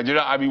time,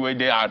 Nigerian army went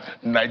there and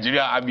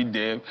Nigerian army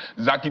there,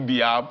 Zaki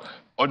Biam,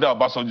 under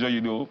Obasanjo,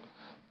 you know,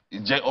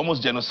 it's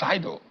almost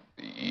genocidal.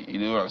 You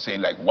know what I'm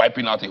saying? Like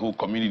wiping out a whole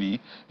community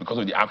because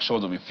of the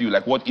actions of a few,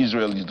 like what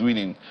Israel is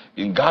doing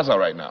in Gaza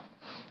right now.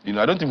 You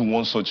know, I don't think we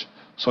want such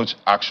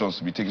actions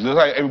to be taken. So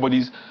that's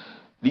like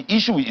the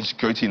issue with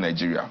insecurity in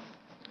Nigeria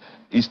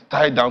is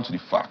tied down to the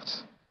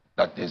fact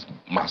that there's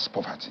mass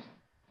poverty.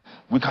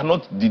 We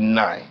cannot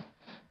deny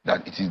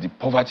that it is the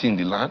poverty in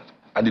the land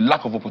and the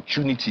lack of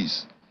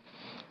opportunities.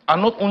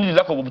 And not only the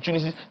lack of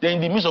opportunities, they're in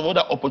the midst of all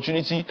that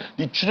opportunity.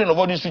 The children of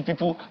all these rich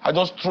people are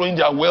just throwing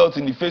their wealth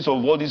in the face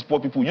of all these poor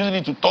people, using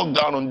it to talk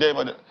down on them.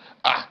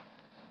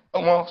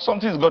 Well,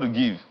 something's got to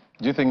give.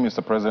 Do you think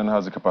Mr. President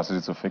has the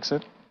capacity to fix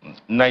it?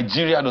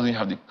 Nigeria doesn't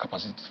have the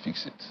capacity to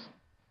fix it.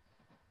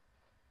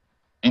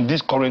 In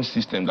this current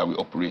system that we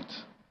operate,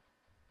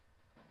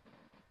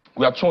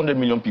 we have 200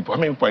 million people. How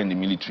many people are in the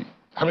military?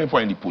 How many people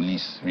are in the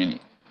police,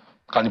 really?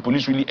 Can the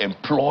police really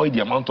employ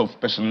the amount of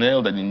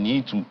personnel that they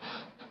need to?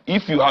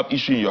 If you have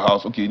issue in your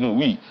house, okay, you know,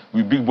 we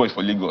big boys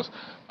for Lagos,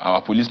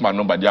 our policeman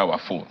number, they have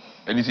our phone.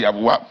 And they say,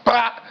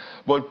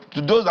 but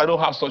to those that don't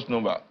have such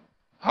number,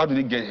 how do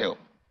they get help?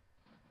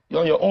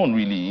 You're on your own,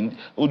 really. In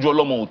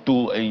Ojolomo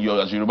Oto and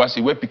as Yoruba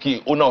say, where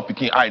picking, owner of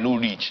picking, I no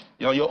reach.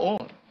 You're on your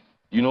own.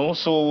 You know,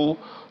 so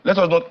let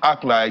us not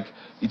act like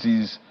it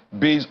is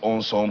based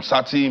on some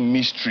certain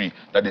mystery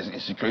that there's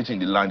insecurity in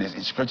the land. There's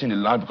insecurity in the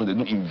land because there's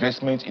no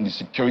investment in the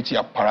security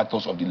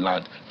apparatus of the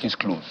land. Case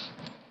closed.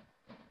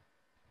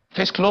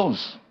 Case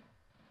closed.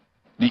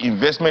 The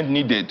investment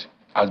needed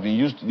has been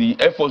used. The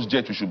Air Force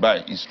jet we should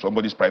buy is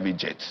somebody's private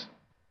jet.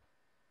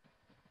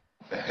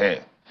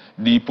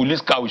 The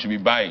police car we should be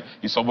buying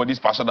is somebody's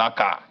personal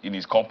car in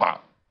his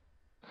compound.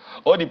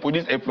 All the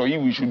police employee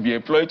we should be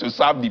employed to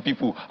serve the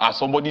people are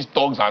somebody's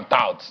thugs and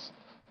touts,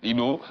 you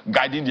know,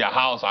 guiding their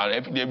house and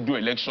helping them do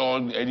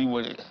election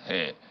anyway.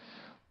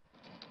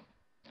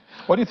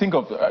 What do you think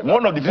of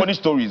one of the funny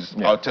stories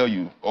I'll tell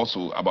you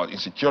also about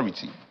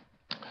insecurity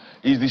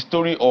is the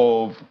story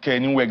of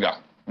Ken Nwega,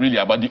 really,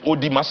 about the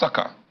Odi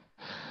massacre.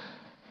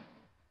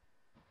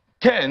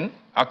 Ken,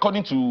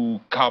 according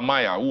to Karl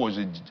Mayer, who was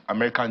an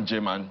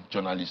American-German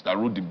journalist that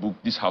wrote the book,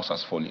 This House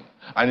Has Fallen.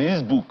 And in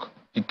his book,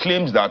 he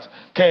claims that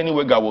Ken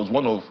Nwega was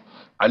one of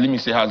Alimi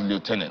Seha's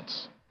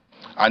lieutenants.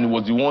 And he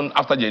was the one,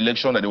 after the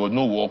election, that there was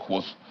no work,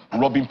 was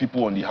robbing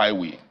people on the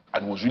highway.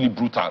 And was really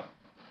brutal.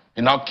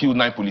 He now killed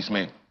 9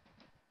 policemen.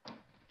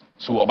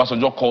 So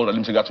Obasanjo called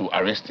Alimi Seha to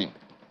arrest him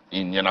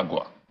in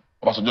Yanagwa.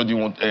 Obasanjo didn't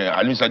want,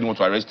 didn't want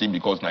to arrest him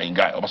because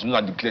Naingai. Obasanjo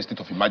had declared state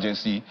of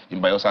emergency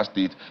in Bayelsa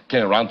State.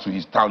 Ken ran to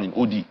his town in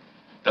Odi.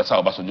 That's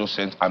how Obasanjo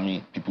sent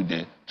army people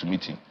there to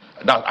meet him.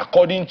 That,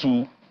 according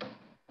to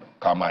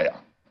Kamaya.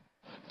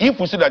 If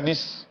we say that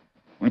this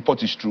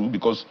report is true,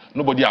 because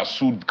nobody has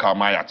sued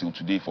Kamaya till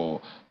today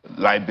for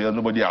libel,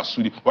 nobody has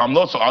sued him. Well,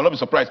 I'll not be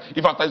surprised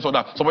if after this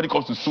order somebody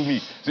comes to sue me.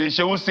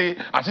 She will say,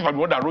 as if I'm the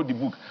one that wrote the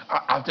book.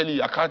 I'm telling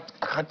you, I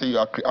can't tell you.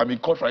 I'm in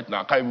court right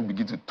now. I can't even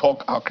begin to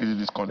talk how crazy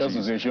this country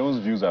is.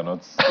 Seun's views are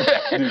not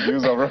the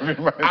views of Rubbin.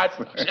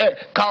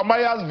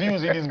 Kamaya's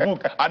views in his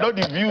book are not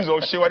the views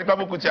of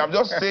Kuti. I'm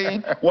just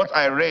saying what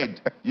I read,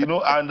 you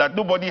know, and that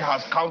nobody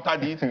has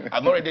countered it.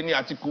 I've not read any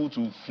article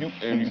to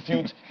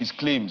refute his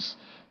claims.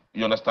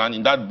 You understand?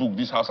 In that book,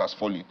 This House Has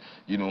Fallen,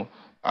 you know.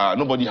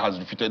 Nobody has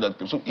refuted that.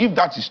 So if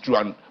that is true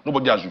and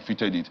nobody has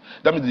refuted it,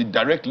 that means the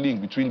direct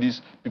link between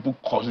these people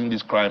causing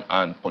this crime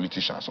and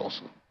politicians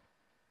also.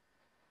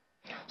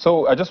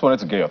 So I just wanted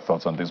to get your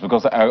thoughts on this,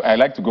 because I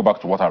like to go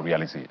back to what our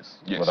reality is,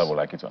 yes, whether we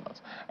like it or not.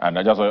 And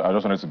I just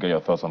wanted to get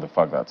your thoughts on the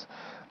fact that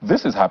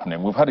this is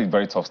happening. We've had a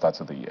very tough start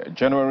to the year.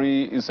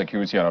 January,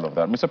 insecurity and all of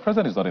that. Mr.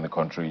 President is not in the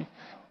country.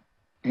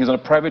 He's on a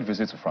private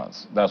visit to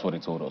France. That's what he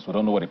told us. We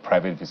don't know what a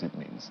private visit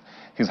means.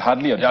 He's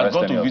hardly addressed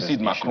any of these issues.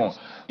 He has gone to visit Macron.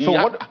 So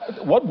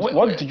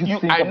what do you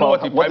think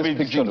about what this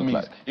picture looks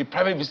like? A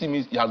private visit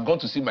means he has gone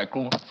to see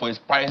Macron for his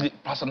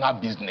personal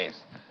business.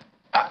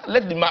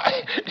 Let the man...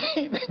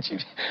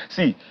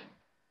 See,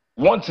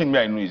 one thing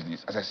I know is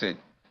this, as I said,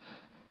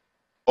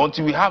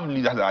 until we have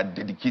leaders that are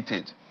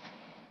dedicated,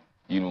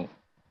 you know,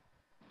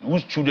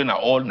 whose children are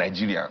all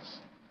Nigerians.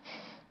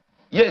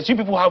 Yes, you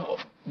people have...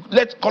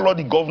 Let's call all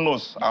the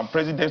governors and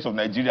presidents of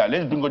Nigeria.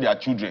 Let's bring all their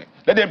children.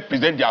 Let them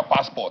present their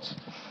passports.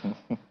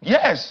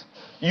 Yes,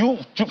 you,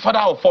 father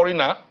of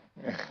foreigner,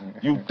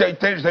 you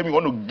tell them you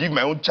want to give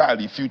my own child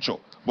a future,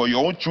 but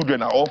your own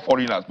children are all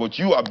foreigners, but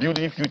you are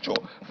building future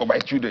for my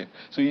children.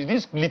 So it's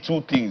these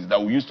little things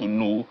that we used to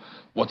know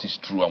what is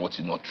true and what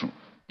is not true,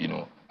 you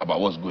know,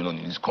 about what's going on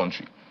in this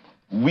country.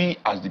 We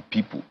as the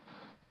people,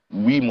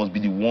 we must be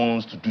the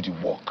ones to do the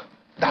work.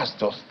 That's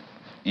just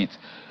it.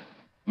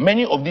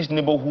 Many of these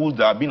neighborhoods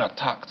that are being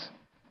attacked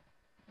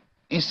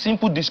is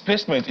simple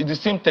displacement. It's the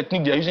same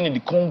technique they are using in the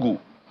Congo.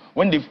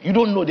 When you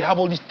don't know, they have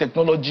all these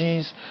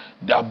technologies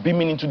that are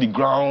beaming into the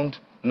ground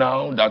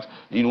now, that,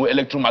 you know,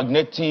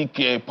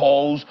 electromagnetic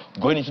pulse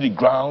going into the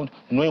ground,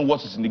 knowing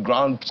what is in the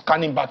ground,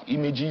 scanning back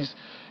images.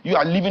 You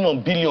are living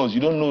on billions. You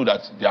don't know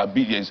that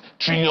there's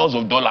trillions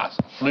of dollars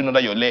flowing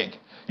under your leg.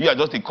 You are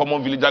just a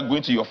common villager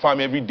going to your farm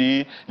every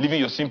day, living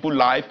your simple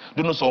life.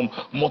 Don't know some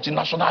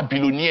multinational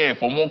billionaire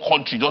from one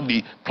country, just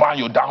they plan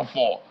your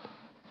downfall.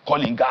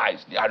 Calling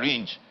guys, they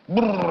arrange.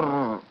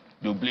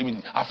 They'll blame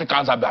it.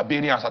 Africans are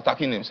barbarians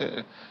attacking them.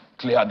 Say,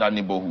 clear that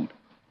neighborhood.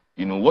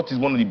 You know, what is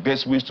one of the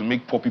best ways to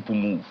make poor people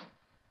move?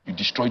 You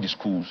destroy the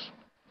schools.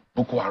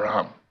 Boko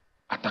Haram,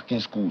 attacking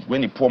schools.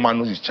 When a poor man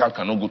knows his child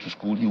cannot go to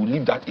school, he will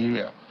leave that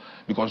area.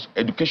 Because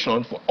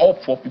education for all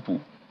poor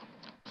people,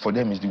 for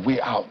them, is the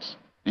way out.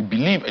 They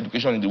believe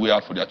education is the way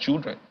out for their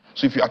children.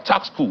 So if you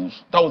attack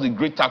schools, that was a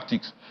great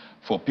tactic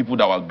for people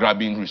that were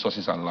grabbing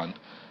resources and land.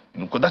 You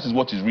know, because that is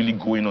what is really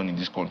going on in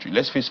this country.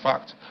 Let's face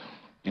facts.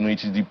 You know,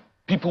 it is the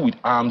people with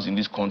arms in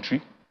this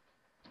country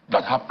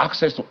that have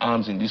access to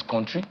arms in this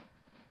country,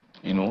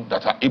 you know,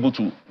 that are able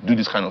to do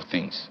these kind of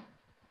things.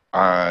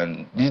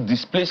 And this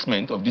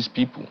displacement of these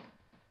people,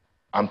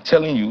 I'm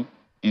telling you,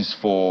 is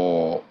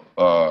for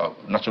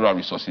natural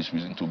resources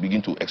reason, to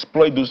begin to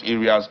exploit those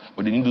areas,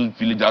 but they need those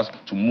villagers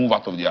to move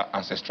out of their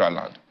ancestral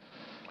land.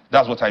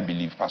 That's what I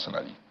believe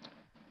personally.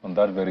 On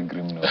that very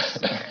grim note,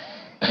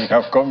 you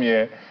have come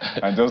here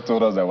and just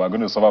told us that we're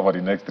going to suffer for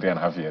the next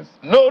 3.5 years.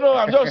 No,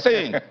 I'm just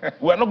saying,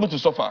 we are not going to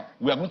suffer.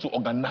 We are going to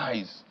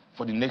organize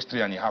for the next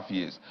 3.5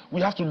 years.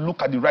 We have to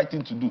look at the right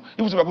thing to do.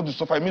 Even if we are going to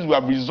suffer, it means we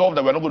have resolved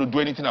that we are not going to do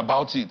anything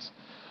about it.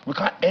 We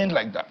can't end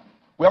like that.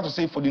 We have to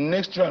say, for the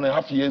next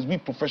 3.5 years, we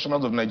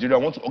professionals of Nigeria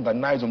want to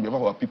organize on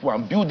behalf of our people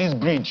and build this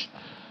bridge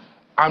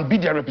and be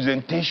their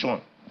representation,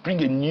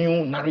 bring a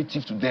new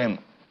narrative to them.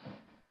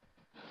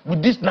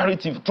 With this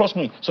narrative, trust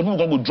me, some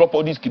people are going to drop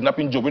all these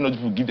kidnapping jobs when other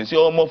people give them. Say,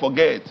 oh, more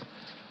forget.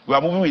 We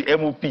are moving with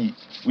MOP.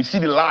 We see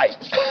the light.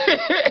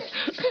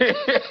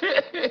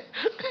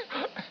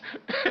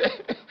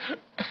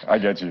 I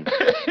get you.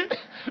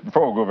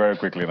 Before we go very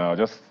quickly now,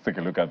 just take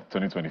a look at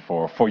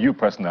 2024. For you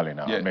personally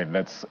now, yeah. I mean,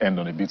 let's end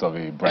on a bit of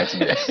a bright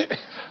note.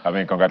 I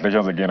mean,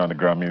 congratulations again on the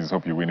Grammys.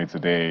 Hope you win it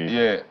today.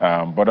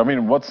 Yeah. But I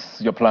mean,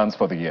 what's your plans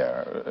for the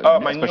year?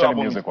 Especially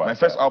music-wise. My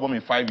first album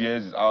in 5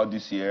 years is out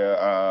this year.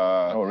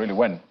 Oh, really?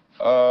 When?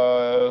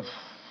 I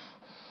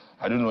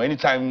don't know.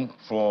 Anytime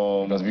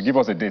from... Because if you give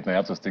us a date now, you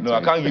have to stick to it. No,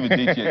 I can't give a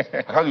date yet.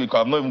 I can't give it,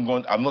 I'm not even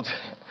going... I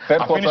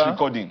finished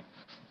recording.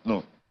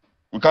 No.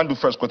 We can't do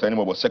first quarter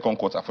anymore, but second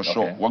quarter for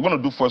sure. We're going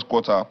to do first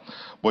quarter,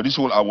 but this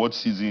whole award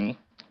season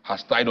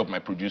has tied up my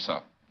producer.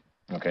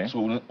 Okay. So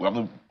we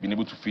haven't been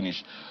able to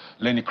finish.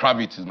 Lenny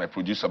Kravitz is my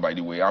producer, by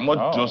the way. I'm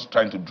not just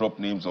trying to drop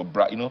names or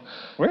you know.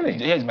 Really?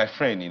 Yeah, he's my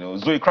friend, you know.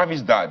 Zoe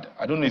Kravitz's dad.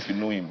 I don't know if you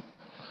know him.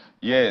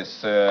 Yes.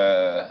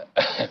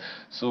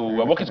 So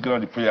we're working together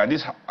on the project, and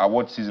this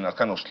award season has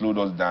kind of slowed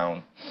us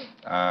down.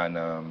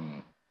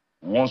 And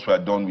once we're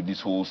done with this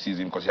whole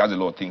season, because he has a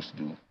lot of things to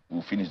do,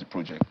 we'll finish the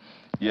project.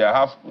 Yeah, I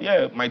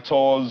have my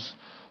tours,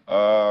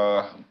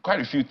 quite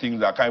a few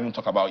things that I can't even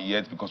talk about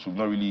yet because we've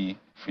not really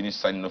finished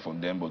signing off on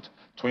them. But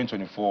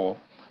 2024,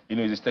 you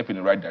know, is a step in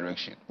the right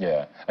direction.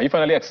 Yeah. Are you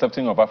finally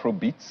accepting of Afro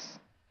beats?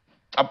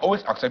 I've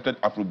always accepted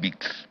Afro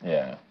beats.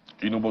 Yeah.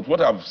 You know, but what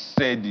I've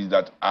said is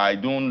that I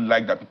don't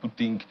like that people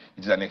think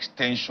it's an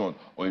extension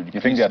or a replacement.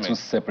 You think they are two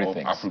separate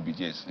things? Afrobeat,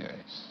 yes.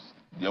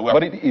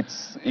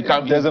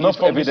 But there's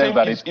enough evidence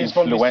that it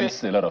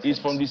influenced a lot of things.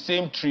 It's from the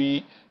same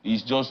tree,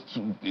 it's just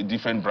a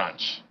different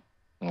branch.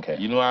 Okay.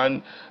 You know,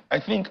 and I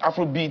think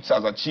Afrobeat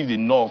has achieved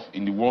enough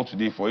in the world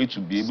today for it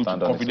to be able to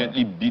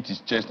confidently beat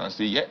his chest and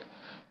say, yeah,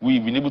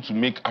 we've been able to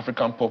make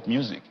African pop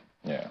music.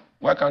 Yeah.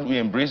 Why can't we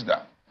embrace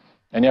that?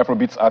 Any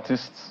Afrobeats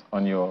artists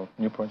on your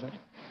new project?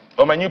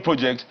 On my new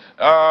project,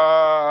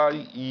 that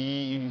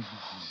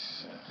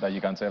you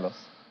can tell us?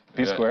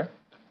 P-Square?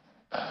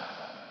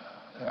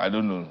 I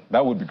don't know.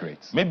 That would be great.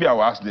 Maybe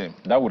I'll ask them.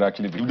 That would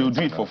actually be great. They'll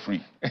do it for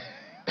free.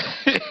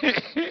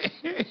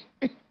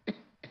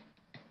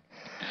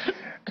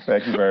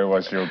 Thank you very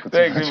much, Seun,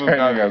 Thank you for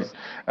joining us.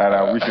 And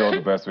I wish you all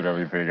the best with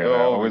everything. And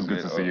always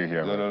good to see you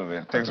here.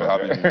 No, thanks for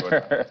having me.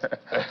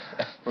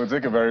 We'll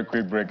take a very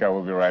quick break and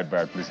we'll be right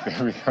back. Please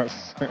stay with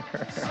us.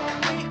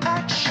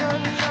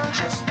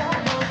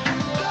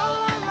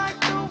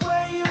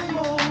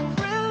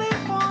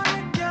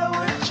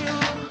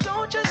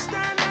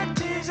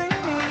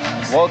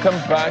 Welcome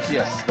back.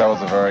 Yes, that was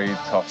a very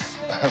tough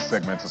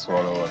segment to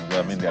swallow. And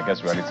I mean, I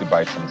guess reality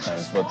bites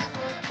sometimes. But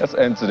let's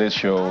end today's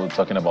show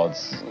talking about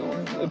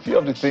a few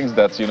of the things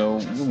that, you know,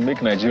 make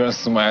Nigerians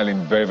smile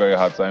in very, very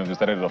hard times. We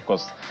started, of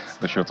course,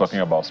 the show talking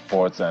about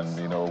sports and,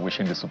 you know,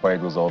 wishing the Super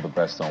Eagles all the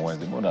best on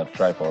Wednesday. We're not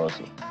try for us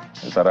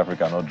in South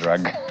Africa, not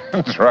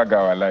drag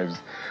our lives.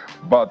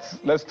 But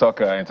let's talk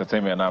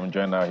entertainment. And I'm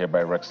joined now here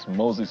by Rex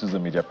Moses, who's a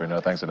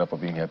mediapreneur. Thanks a lot for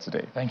being here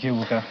today. Thank you,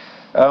 Buka.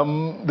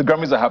 The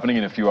Grammys are happening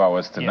in a few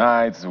hours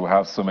tonight. Yeah. We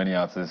have so many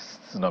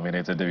artists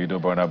nominated: Davido,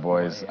 Burna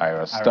Boys,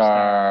 Ira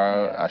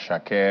Star,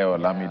 Ashake,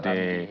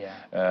 Olamide,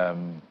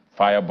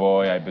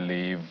 Fireboy, I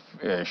believe,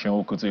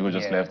 Seun, Kuti, who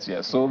just left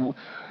here. So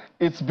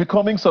it's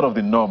becoming sort of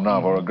the norm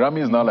now. Our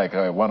Grammy is now like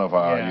one of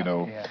our, you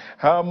know.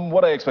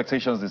 What are your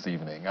expectations this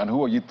evening, and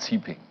who are you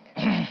tipping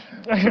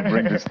to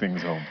bring these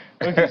things home?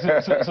 Okay,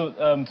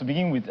 so to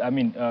begin with, I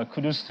mean,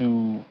 kudos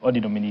to all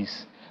the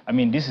nominees. I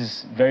mean, this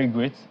is very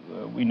great.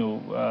 We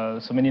know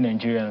so many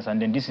Nigerians,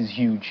 and then this is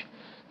huge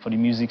for the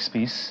music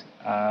space.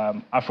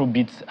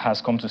 Afrobeat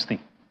has come to stay.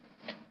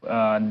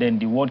 Then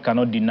the world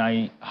cannot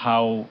deny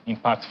how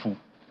impactful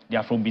the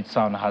Afrobeat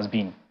sound has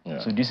been. Yeah.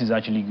 So this is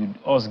actually good.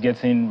 Us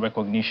getting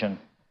recognition,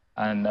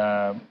 and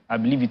I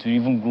believe it will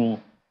even grow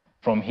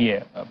from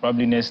here.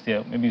 Probably next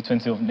year, maybe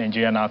 20 of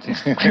Nigerian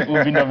artists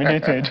will be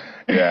nominated.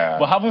 Yeah.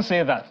 But having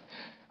said that,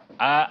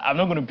 I'm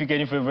not going to pick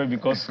any favorite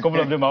because a couple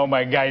of them are all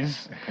my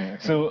guys.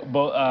 So,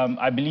 but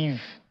I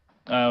believe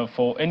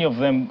for any of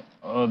them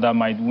that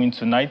might win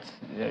tonight,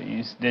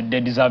 they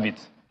deserve it.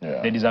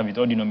 Yeah. They deserve it.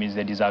 All the nominees,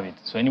 they deserve it.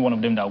 So any one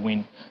of them that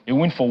win, a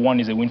win for one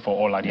is a win for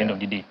all at the end of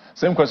the day.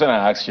 Same question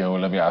I asked you,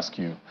 let me ask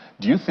you.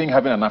 Do you think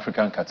having an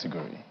African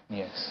category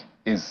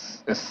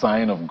is a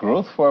sign of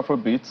growth for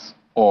Afrobeats,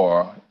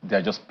 or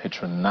they're just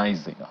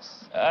patronizing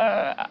us?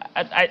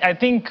 I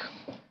think...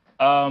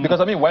 because,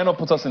 I mean, why not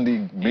put us in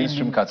the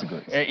mainstream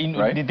categories,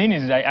 right? The thing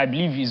is, I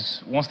believe,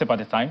 is one step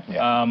at a time.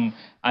 Yeah.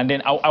 And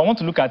then I want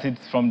to look at it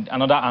from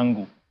another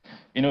angle.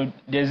 You know,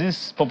 there's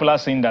this popular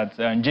saying that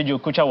JJ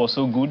Okocha was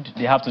so good,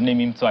 they have to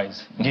name him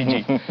twice,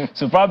 JJ.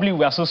 So probably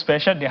we are so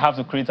special, they have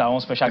to create our own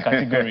special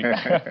category.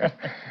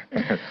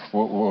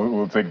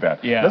 we'll take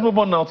that. Yeah. Let's move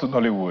on now to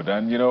Nollywood.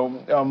 And, you know,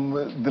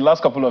 the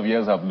last couple of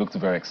years have looked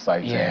very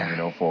exciting, you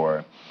know,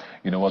 for,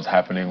 you know, what's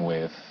happening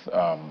with...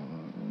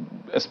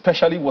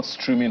 especially what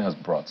streaming has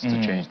brought to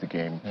change the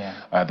game.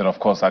 Yeah. Then, of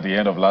course, at the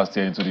end of last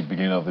year into the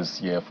beginning of this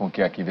year,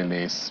 Funke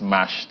Akindele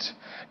smashed,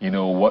 you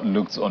know, what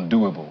looked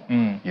undoable,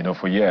 you know,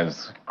 for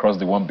years, crossed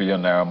the 1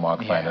 billion naira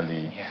mark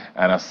finally,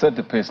 and has set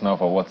the pace now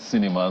for what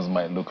cinemas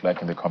might look like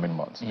in the coming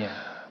months. Yeah.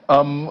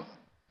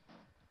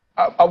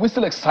 Are we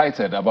still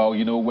excited about,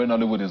 you know, where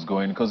Nollywood is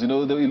going? Because, you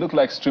know, it looked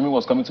like streaming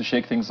was coming to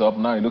shake things up.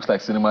 Now it looks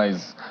like cinema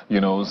is, you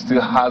know,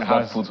 still has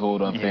that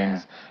foothold on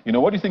things. You know,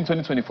 what do you think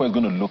 2024 is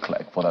going to look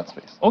like for that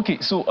space? Okay,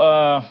 so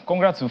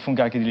congrats to Funke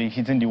Akindele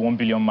hitting the 1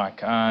 billion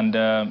mark. And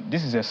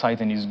this is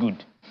exciting, it's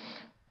good.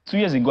 2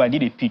 years ago, I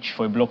did a pitch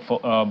for a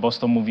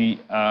blockbuster movie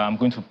I'm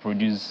going to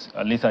produce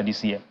later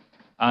this year.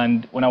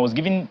 And when I was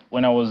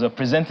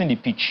presenting the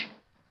pitch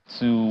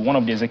to one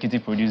of the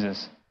executive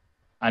producers,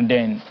 and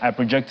then I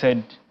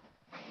projected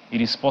it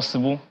is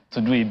possible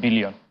to do 1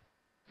 billion.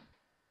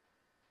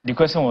 The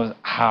question was,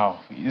 how?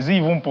 Is it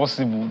even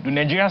possible? Do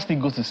Nigerians still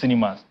go to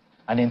cinemas?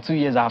 And then 2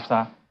 years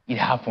after, it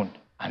happened.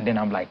 And then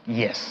I'm like,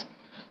 yes.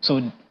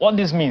 So what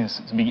this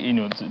means, you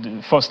know,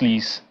 firstly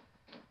is,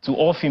 to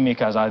all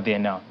filmmakers out there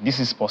now, this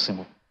is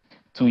possible.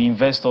 To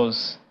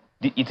investors,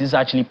 it is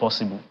actually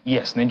possible.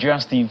 Yes,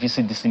 Nigerians still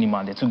visit the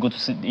cinema. They still go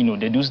to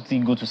they do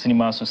still go to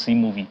cinemas to see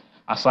movie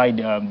aside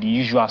the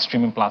usual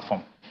streaming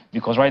platform,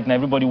 because right now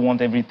everybody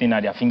wants everything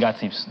at their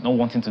fingertips, not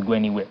wanting to go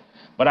anywhere.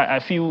 But I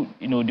feel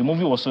the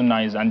movie was so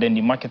nice, and then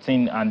the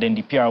marketing and then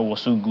the PR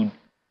was so good.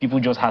 People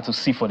just had to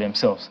see for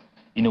themselves,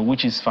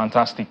 which is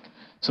fantastic.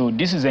 So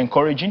this is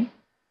encouraging,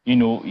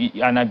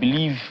 and I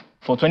believe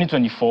for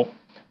 2024,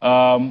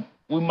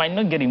 we might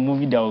not get a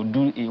movie that will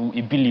do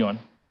a billion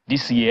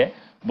this year,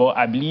 but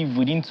I believe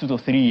within 2 to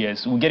 3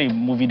 years, we'll get a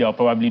movie that will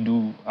probably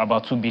do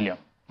about 2 billion.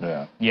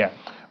 Yeah. Yeah.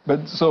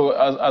 But so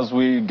as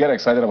we get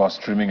excited about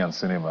streaming and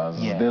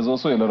cinemas, there's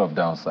also a lot of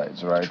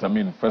downsides, right? True. I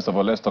mean, first of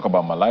all, let's talk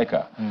about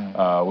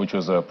Malaika, which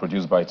was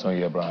produced by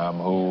Tony Abraham,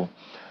 who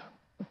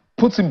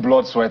puts in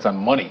blood, sweat, and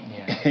money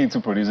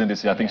into producing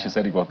this year. I think she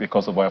said it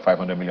cost about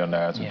 500 million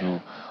naira to do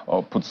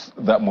or puts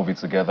that movie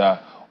together.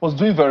 Was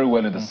doing very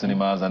well in the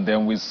cinemas, and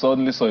then we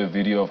suddenly saw a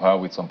video of her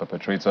with some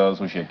perpetrators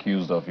who she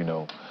accused of,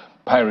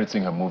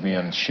 pirating her movie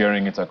and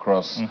sharing it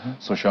across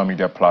social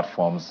media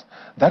platforms.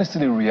 That is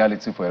still a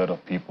reality for a lot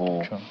of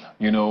people. Sure.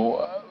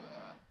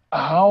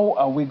 How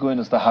are we going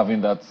to start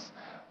having that,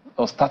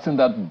 or starting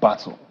that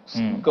battle?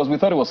 Because we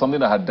thought it was something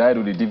that had died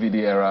with the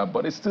DVD era,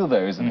 but it's still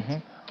there, isn't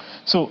it?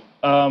 So,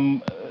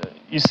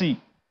 you see,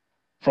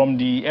 from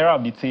the era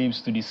of the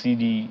tapes to the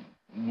CD,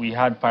 we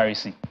had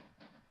piracy.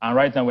 And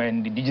right now we're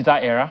in the digital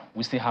era,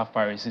 we still have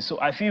piracy. So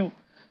I feel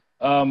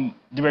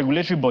the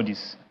regulatory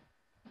bodies,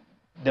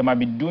 they might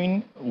be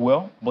doing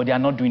well, but they are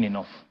not doing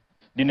enough.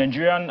 The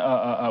Nigerian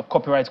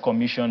Copyright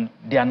Commission,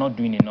 they are not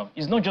doing enough.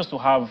 It's not just to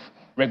have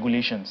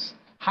regulations.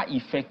 How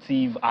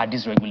effective are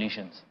these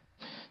regulations?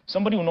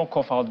 Somebody will not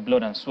cough out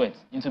blood and sweat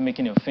into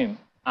making a film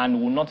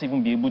and will not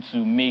even be able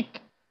to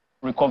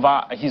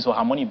recover his or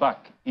her money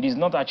back. It is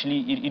not actually,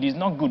 it is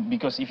not good,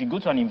 because if you go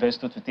to an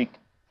investor to take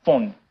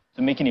fund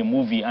to making a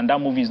movie and that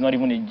movie is not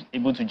even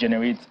able to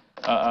generate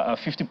a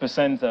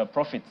 50%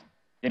 profit,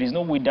 there is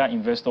no way that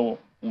investor would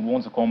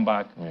want to come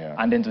back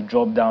and then to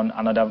drop down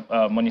another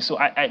money. So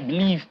I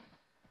believe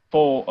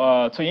for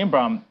Tony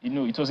Abraham,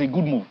 it was a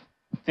good move,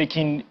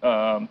 taking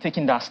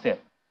that step.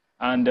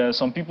 And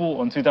some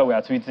people on Twitter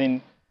were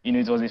tweeting,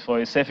 it was for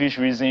a selfish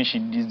reason, she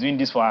is doing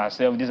this for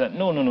herself.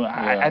 No.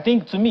 I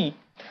think, to me,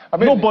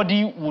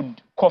 nobody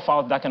would cough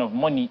out that kind of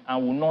money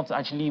and would not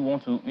actually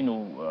want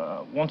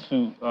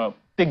to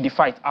take the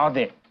fight out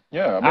there.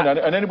 Yeah, I mean,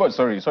 and anybody,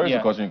 sorry to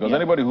question you, because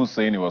anybody who's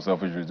saying it was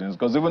selfish reasons,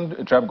 because even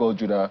a Tribe Called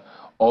Judah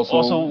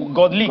also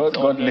got leaked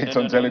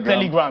on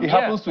Telegram. It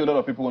happens to a lot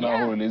of people now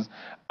who release.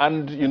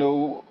 And,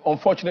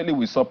 unfortunately,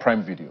 we saw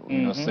Prime Video,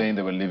 saying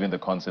they were leaving the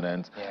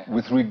continent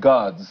with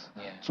regards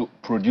to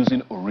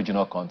producing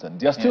original content.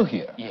 They are still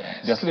here.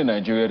 They're still in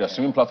Nigeria. Their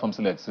streaming platforms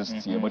still exist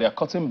here, but they are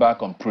cutting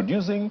back on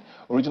producing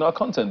original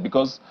content,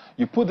 because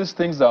you put these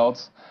things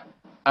out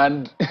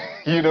and,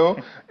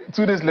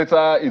 2 days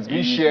later, it's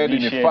being shared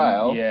in a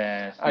file.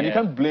 And you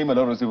can't blame a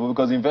lot of people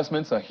because the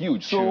investments are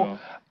huge. So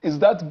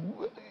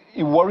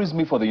it worries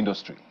me for the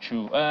industry.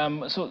 True.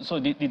 So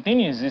the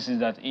thing is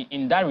that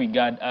in that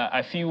regard,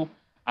 I feel,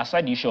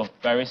 aside the issue of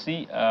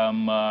piracy,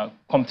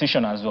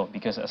 competition as well,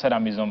 because aside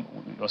Amazon,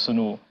 we also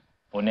know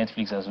for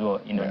Netflix as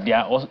well,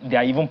 they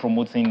are even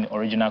promoting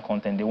original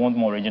content. They want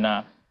more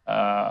original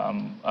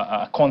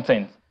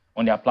content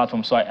on their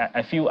platform. So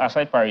I feel,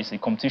 aside piracy,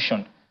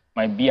 competition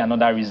might be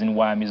another reason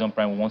why Amazon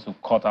Prime wants to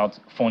cut out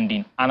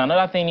funding. And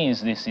another thing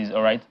is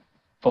all right,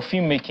 for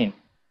filmmaking,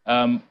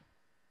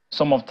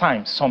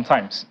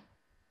 sometimes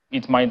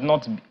it might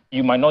not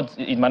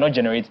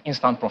generate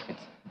instant profit.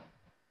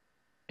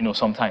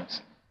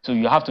 Sometimes. So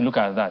you have to look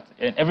at that.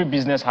 And every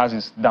business has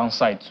its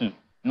downside too.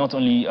 Not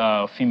only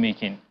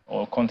filmmaking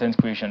or content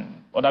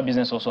creation. Other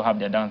businesses also have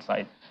their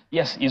downside.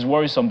 Yes, it's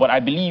worrisome, but I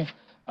believe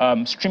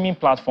streaming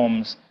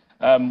platforms,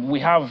 we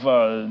have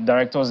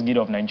Directors Guild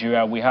of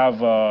Nigeria, we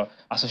have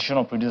Association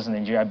of Producers in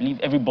Nigeria. I believe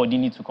everybody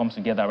needs to come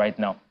together right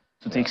now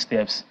to take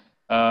steps.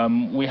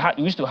 We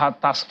used to have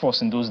task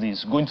force in those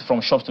days, going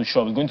from shop to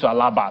shop, going to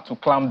Alaba to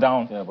clamp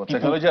down. Yeah, but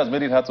technology has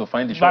made it hard to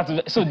find the shop.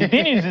 So the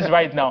thing is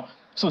right now,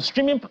 so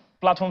streaming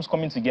platforms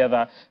coming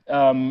together,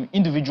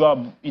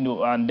 individual,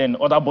 and then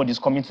other bodies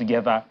coming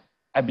together,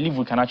 I believe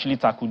we can actually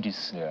tackle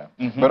this. Yeah.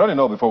 But all in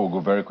all, before we go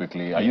very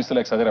quickly, are you still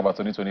excited about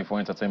 2024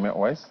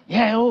 entertainment-wise?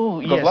 Yeah,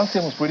 because last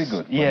year was pretty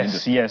good.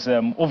 Yes.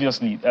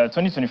 Obviously,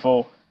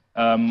 2024,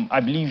 I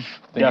believe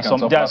there's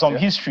some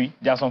history,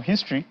 that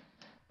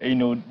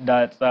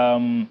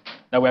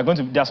we are going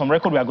to, there's some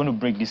record we are going to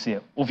break this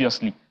year.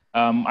 Obviously,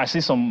 I see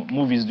some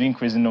movies doing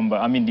crazy number.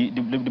 I mean,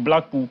 the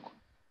Black Book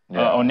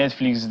on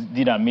Netflix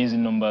did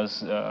amazing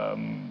numbers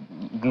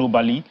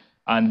globally,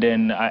 and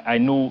then I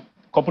know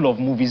a couple of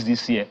movies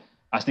this year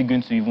are still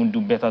going to even do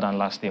better than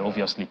last year,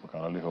 obviously. We can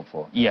only hope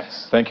for.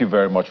 Yes. Thank you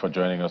very much for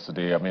joining us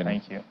today. I mean,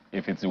 thank you.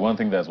 If it's the one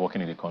thing that's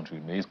working in the country,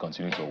 may it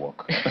continue to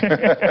work.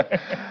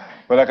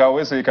 But like I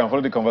always say, you can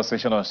follow the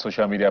conversation on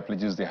social media.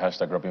 Please use the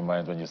hashtag Rubbin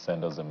Minds when you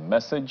send us a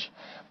message.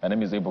 My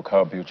name is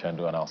Ebuka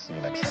Obiuchendu, and I'll see you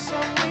next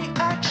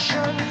time.